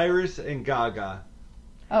Miley Cyrus. Cyrus, and Gaga.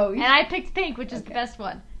 Oh, And I picked Pink, which is the Okay. best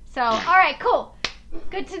one. So, all right, cool.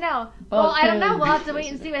 Good to know. Well, I don't know. We'll have to wait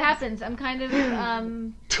and see what happens. I'm kind of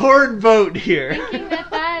Torn vote here. thinking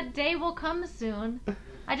that day will come soon.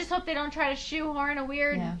 I just hope they don't try to shoehorn a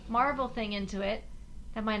weird Yeah. Marvel thing into it.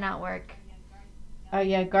 That might not work. Oh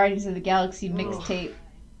yeah, Guardians of the Galaxy mixtape.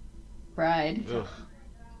 ride, Ugh.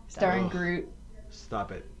 starring Ugh. Groot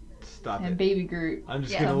Stop it. Stop and it. Baby Groot. I'm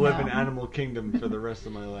just Yeah. gonna live in No. Animal Kingdom for the rest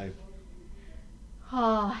of my life.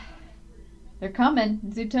 Oh, They're coming.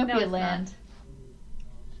 Zootopia No, it's Land.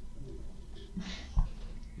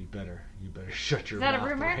 You better shut your is that a mouth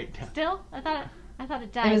rumor? right now. Still? I thought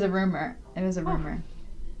it died. It was a rumor. It was a rumor.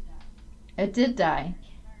 It did die.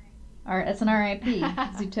 That's an R.I.P.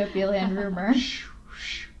 Zootopia Land rumor.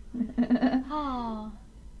 Oh,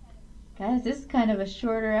 Guys, this is kind of a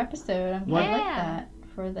shorter episode. I'm glad I like Yeah. that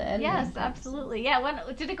for the editing. yes, purposes. absolutely. Yeah,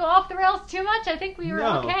 did it go off the rails too much? I think we were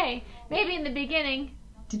No. okay. Maybe in the beginning.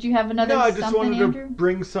 Did you have another No, I just something, wanted Andrew? to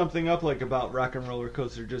bring something up like about Rock and Roller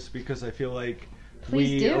Coaster, just because I feel like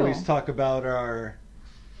Please we do. always talk about our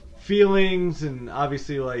feelings, and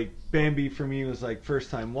obviously like Bambi for me was like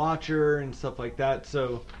first time watcher and stuff like that.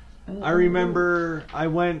 So I remember I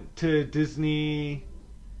went to Disney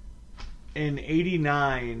in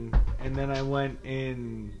 '89, and then I went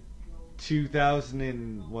in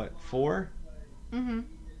 2004. Mm-hmm.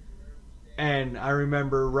 And I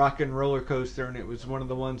remember Rock and Roller Coaster, and it was one of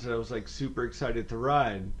the ones that I was like super excited to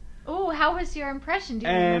ride. Oh, how was your impression? Do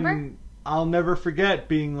you And remember? I'll never forget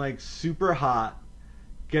being like super hot,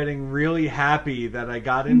 getting really happy that I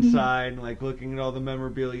got inside, like looking at all the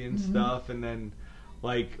memorabilia and stuff, and then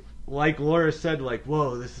like Laura said, like,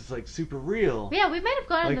 whoa, this is like super real. Yeah, we might have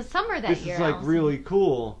gone in Like, the summer that This year. is like Allison. really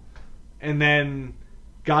cool. And then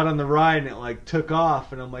got on the ride and it like took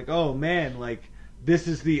off, and I'm like, oh man, like this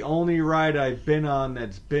is the only ride I've been on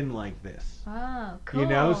that's been like this. Oh, cool. You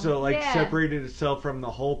know, so it like Yeah. separated itself from the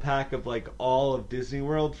whole pack of like all of Disney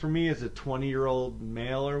World for me as a 20-year-old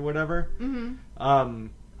male or whatever. Mm-hmm.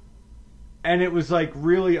 And it was like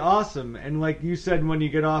really awesome. And like you said, when you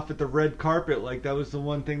get off at the red carpet, like that was the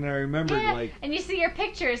one thing that I remembered. Yeah, Like, and you see your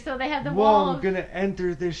pictures, so they have the whoa, wall I'm of gonna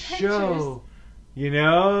enter this pictures. show, you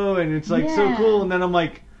know? And it's like so Yeah. cool. And then I'm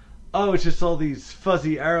like, oh, it's just all these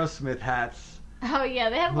fuzzy Aerosmith hats. Oh yeah,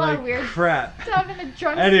 they have a lot Like of weird crap. stuff in the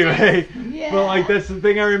drumstick. Anyway, Yeah. but like that's the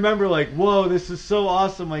thing I remember. Like, whoa, this is so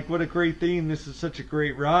awesome! Like, what a great theme! This is such a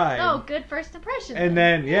great ride. Oh, good first impression. And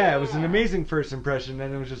then it was an amazing first impression.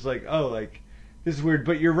 And it was just like, oh, like this is weird.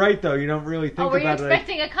 But you're right though. You don't really think Oh, were you about it.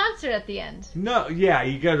 expecting a concert at the end? No, yeah,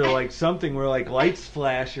 you go to like something where like lights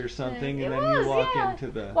flash or something, It and then was, you walk yeah. into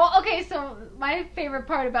the. Well, okay, so my favorite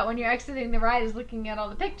part about when you're exiting the ride is looking at all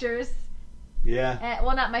the pictures. Yeah.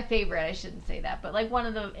 Well, not my favorite, I shouldn't say that, but like one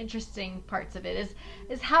of the interesting parts of it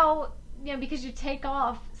is how, you know, because you take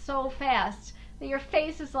off so fast that your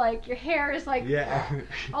face is like, your hair is like Yeah.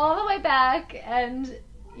 all the way back, and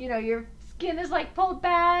you know your skin is like pulled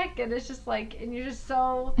back, and it's just like, and you're just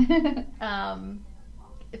so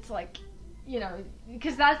it's like, you know,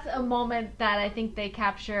 because that's a moment that I think they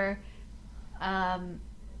capture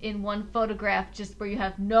in one photograph, just where you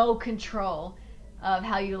have no control of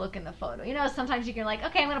how you look in the photo. You know, sometimes you can like,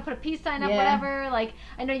 okay, I'm gonna put a peace sign up, Yeah. whatever. Like,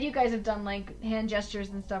 I know you guys have done like hand gestures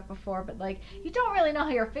and stuff before, but like, you don't really know how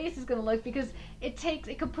your face is gonna look because it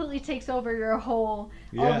completely takes over your whole, all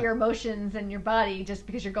Yeah. of your emotions and your body just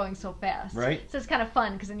because you're going so fast. Right. So it's kind of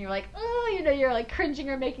fun because then you're like, oh, you know, you're like cringing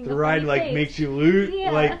or making The a ride funny like face. makes you lose,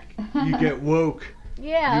 Yeah. like you get woke.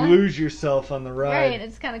 Yeah. You lose yourself on the ride. Right,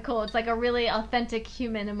 it's kind of cool. It's like a really authentic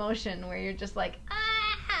human emotion where you're just like,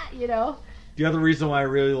 ah, you know. The other reason why I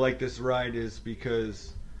really like this ride is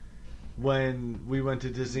because when we went to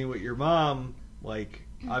Disney with your mom, like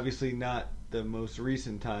obviously not the most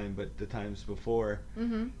recent time, but the times before,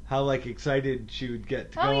 Mm-hmm. how like excited she would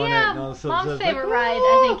get to Oh go on it yeah, and all this Mom's stuff. favorite like, ride,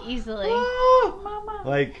 "Oh, I think, easily. oh." Mama.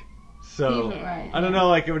 Like, so Favorite ride. I don't know,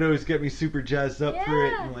 like it would always get me super jazzed up for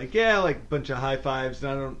it, Yeah. and like like a bunch of high fives,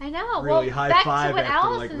 and I don't I know. really well, high back five to what after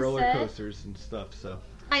like Allison roller said. coasters and stuff. So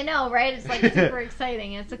I know, right? It's like super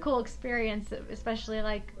exciting. It's a cool experience, especially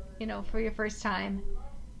like, you know, for your first time,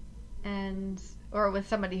 and or with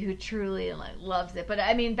somebody who truly like loves it. But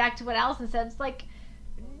I mean, back to what Allison said, it's like,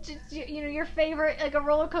 you know, your favorite, like a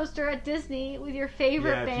roller coaster at Disney with your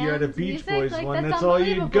favorite yeah, band. if you had a Beach music, Boys like, one, that's that's all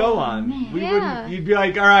you'd go unbelievable. on. We Yeah. wouldn't. You'd be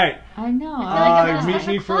like, all right, I know. I feel like I'm in a meet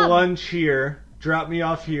special me for club. lunch here, drop me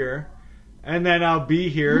off here, and then I'll be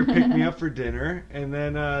here, pick me up for dinner, and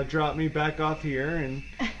then drop me back off here, and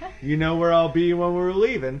you know where I'll be when we're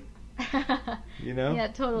leaving. You know, Yeah,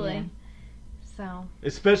 totally. Yeah. So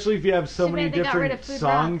especially if you have so Too many bad they got rid different of Food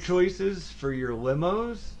song Rocks. choices for your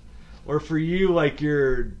limos, or for you like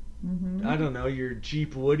your Mhm. I don't know, your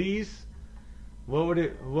Jeep Woodies. What would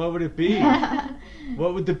it be?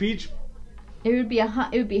 What would the beach? It would be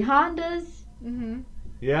Hondas. hmm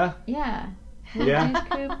Yeah. Yeah. Yeah. Beach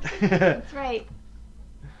coupe. that's right.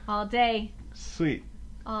 All day, Sweet.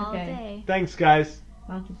 all Okay. day. Thanks, guys.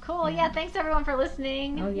 Cool. Yeah. Thanks everyone for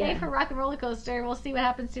listening. Oh, yeah. Yay for Rock and Roller Coaster. We'll see what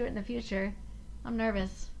happens to it in the future. I'm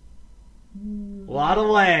nervous. A lot of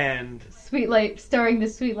land. Sweet Life, starring the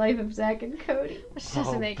Sweet Life of Zack and Cody. Which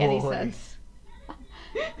doesn't Oh, make any boy. sense.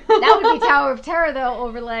 That would be Tower of Terror though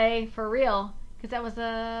overlay for real, because that was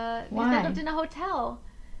because Why? they lived in a hotel.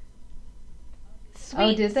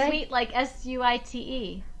 Sweet, did they? Sweet like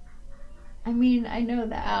SUITE. I mean, I know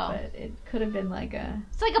that, Oh. but it could have been like a.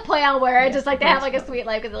 It's like a play on word, Yeah, just like they have like a that's- sweet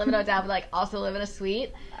life because they live in a hotel, but like also live in a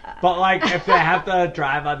suite. But like, if they have to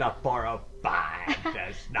drive on the 405,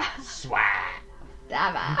 that's not swag.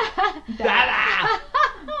 Dava.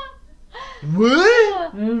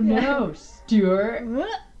 What? Oh no, Stuart.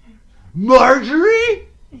 Marjorie?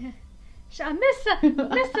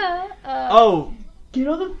 Missa. Oh, Get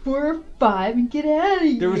on the 405 and get out of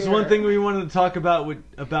here. there was one thing we wanted to talk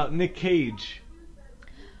about Nick Cage.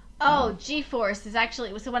 Oh, G-Force is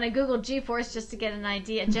actually, so when I googled G-Force just to get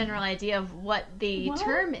a general idea of what the What?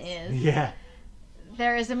 term is, Yeah,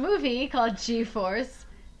 there is a movie called G-Force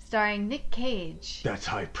starring Nick Cage. that's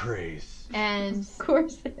high praise. And Of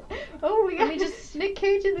course. Oh, we got me just- Nick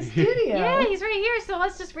Cage in the studio. yeah, he's right here. So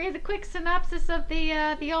let's just read the quick synopsis of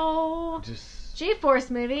the old Just, G-Force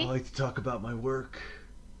I movie. like to talk about my work.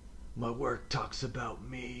 My work talks about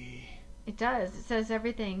me. It does. It says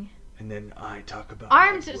everything. And then I talk about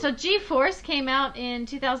Armed. my work. So G-Force came out in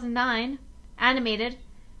 2009, animated.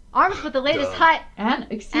 Armed with the latest Duh.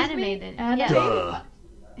 Animated, yeah. Duh.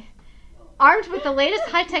 Armed with the latest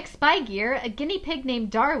high-tech spy gear, a guinea pig named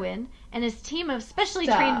Darwin and his team of specially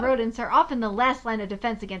trained Stop. rodents are often the last line of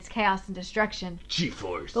defense against chaos and destruction.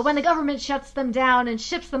 G-Force. But when the government shuts them down and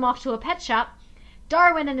ships them off to a pet shop,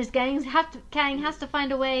 Darwin and his gang has to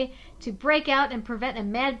find a way to break out and prevent a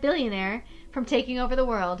mad billionaire from taking over the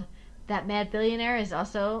world. That mad billionaire is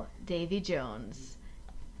also Davy Jones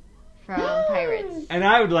from Pirates. And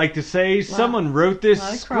I would like to say someone wrote this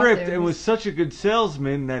Lot of script crossovers. and was such a good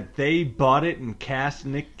salesman that they bought it and cast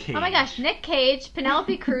Nick Cage. Oh my gosh, Nick Cage,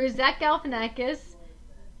 Penelope Cruz, Zach Galifianakis,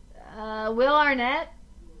 Will Arnett.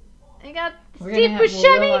 I got We're Steve gonna have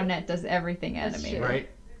Buscemi. Will Arnett does everything That's animated. true. Right?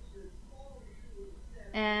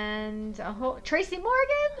 And Tracy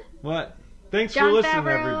Morgan, What? Thanks Jon for listening,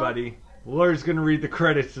 Favreau. everybody. Laura's gonna read the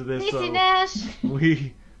credits of this. Niecy So Nash.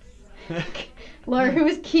 we. Laura, who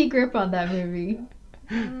was key grip on that movie?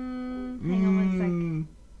 Hang on one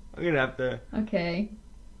I'm gonna have to. Okay.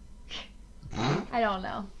 sec. I don't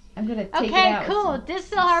know. I'm gonna take it Okay, out. with cool. some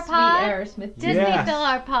Disney Philhar Sweet Pod. Aerosmith. Disney Yes.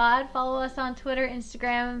 Philhar Pod. Follow us on Twitter,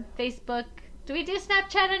 Instagram, Facebook. Do we do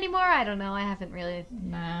Snapchat anymore? I don't know. I haven't really.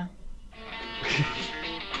 Nah.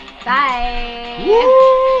 Bye.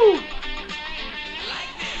 Woo!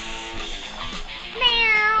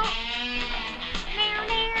 Meow. Meow,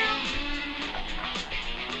 meow.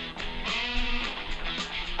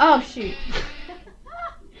 Oh shoot.